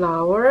my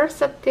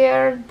flowers up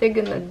there,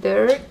 digging the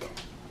dirt.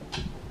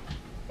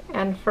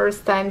 And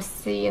first time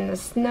seeing the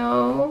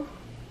snow.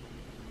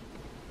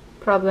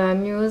 Probably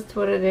amused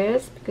what it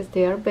is because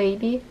they are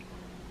baby.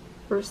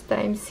 First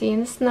time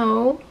seeing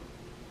snow.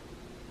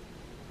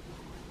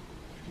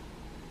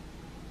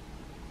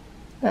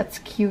 That's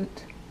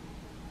cute.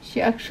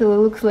 She actually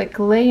looks like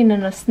laying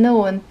in the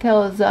snow and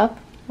tails up.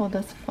 Oh,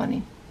 that's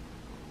funny.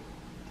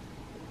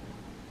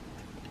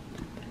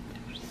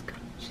 She's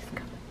coming, she's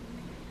coming.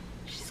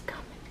 She's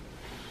coming.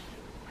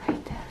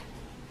 Right there.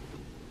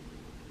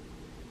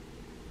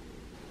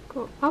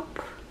 Go up.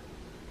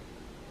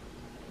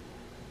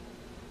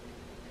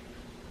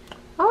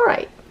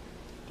 Alright.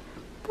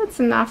 That's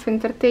enough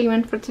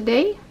entertainment for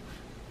today.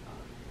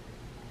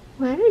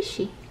 Where is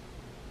she?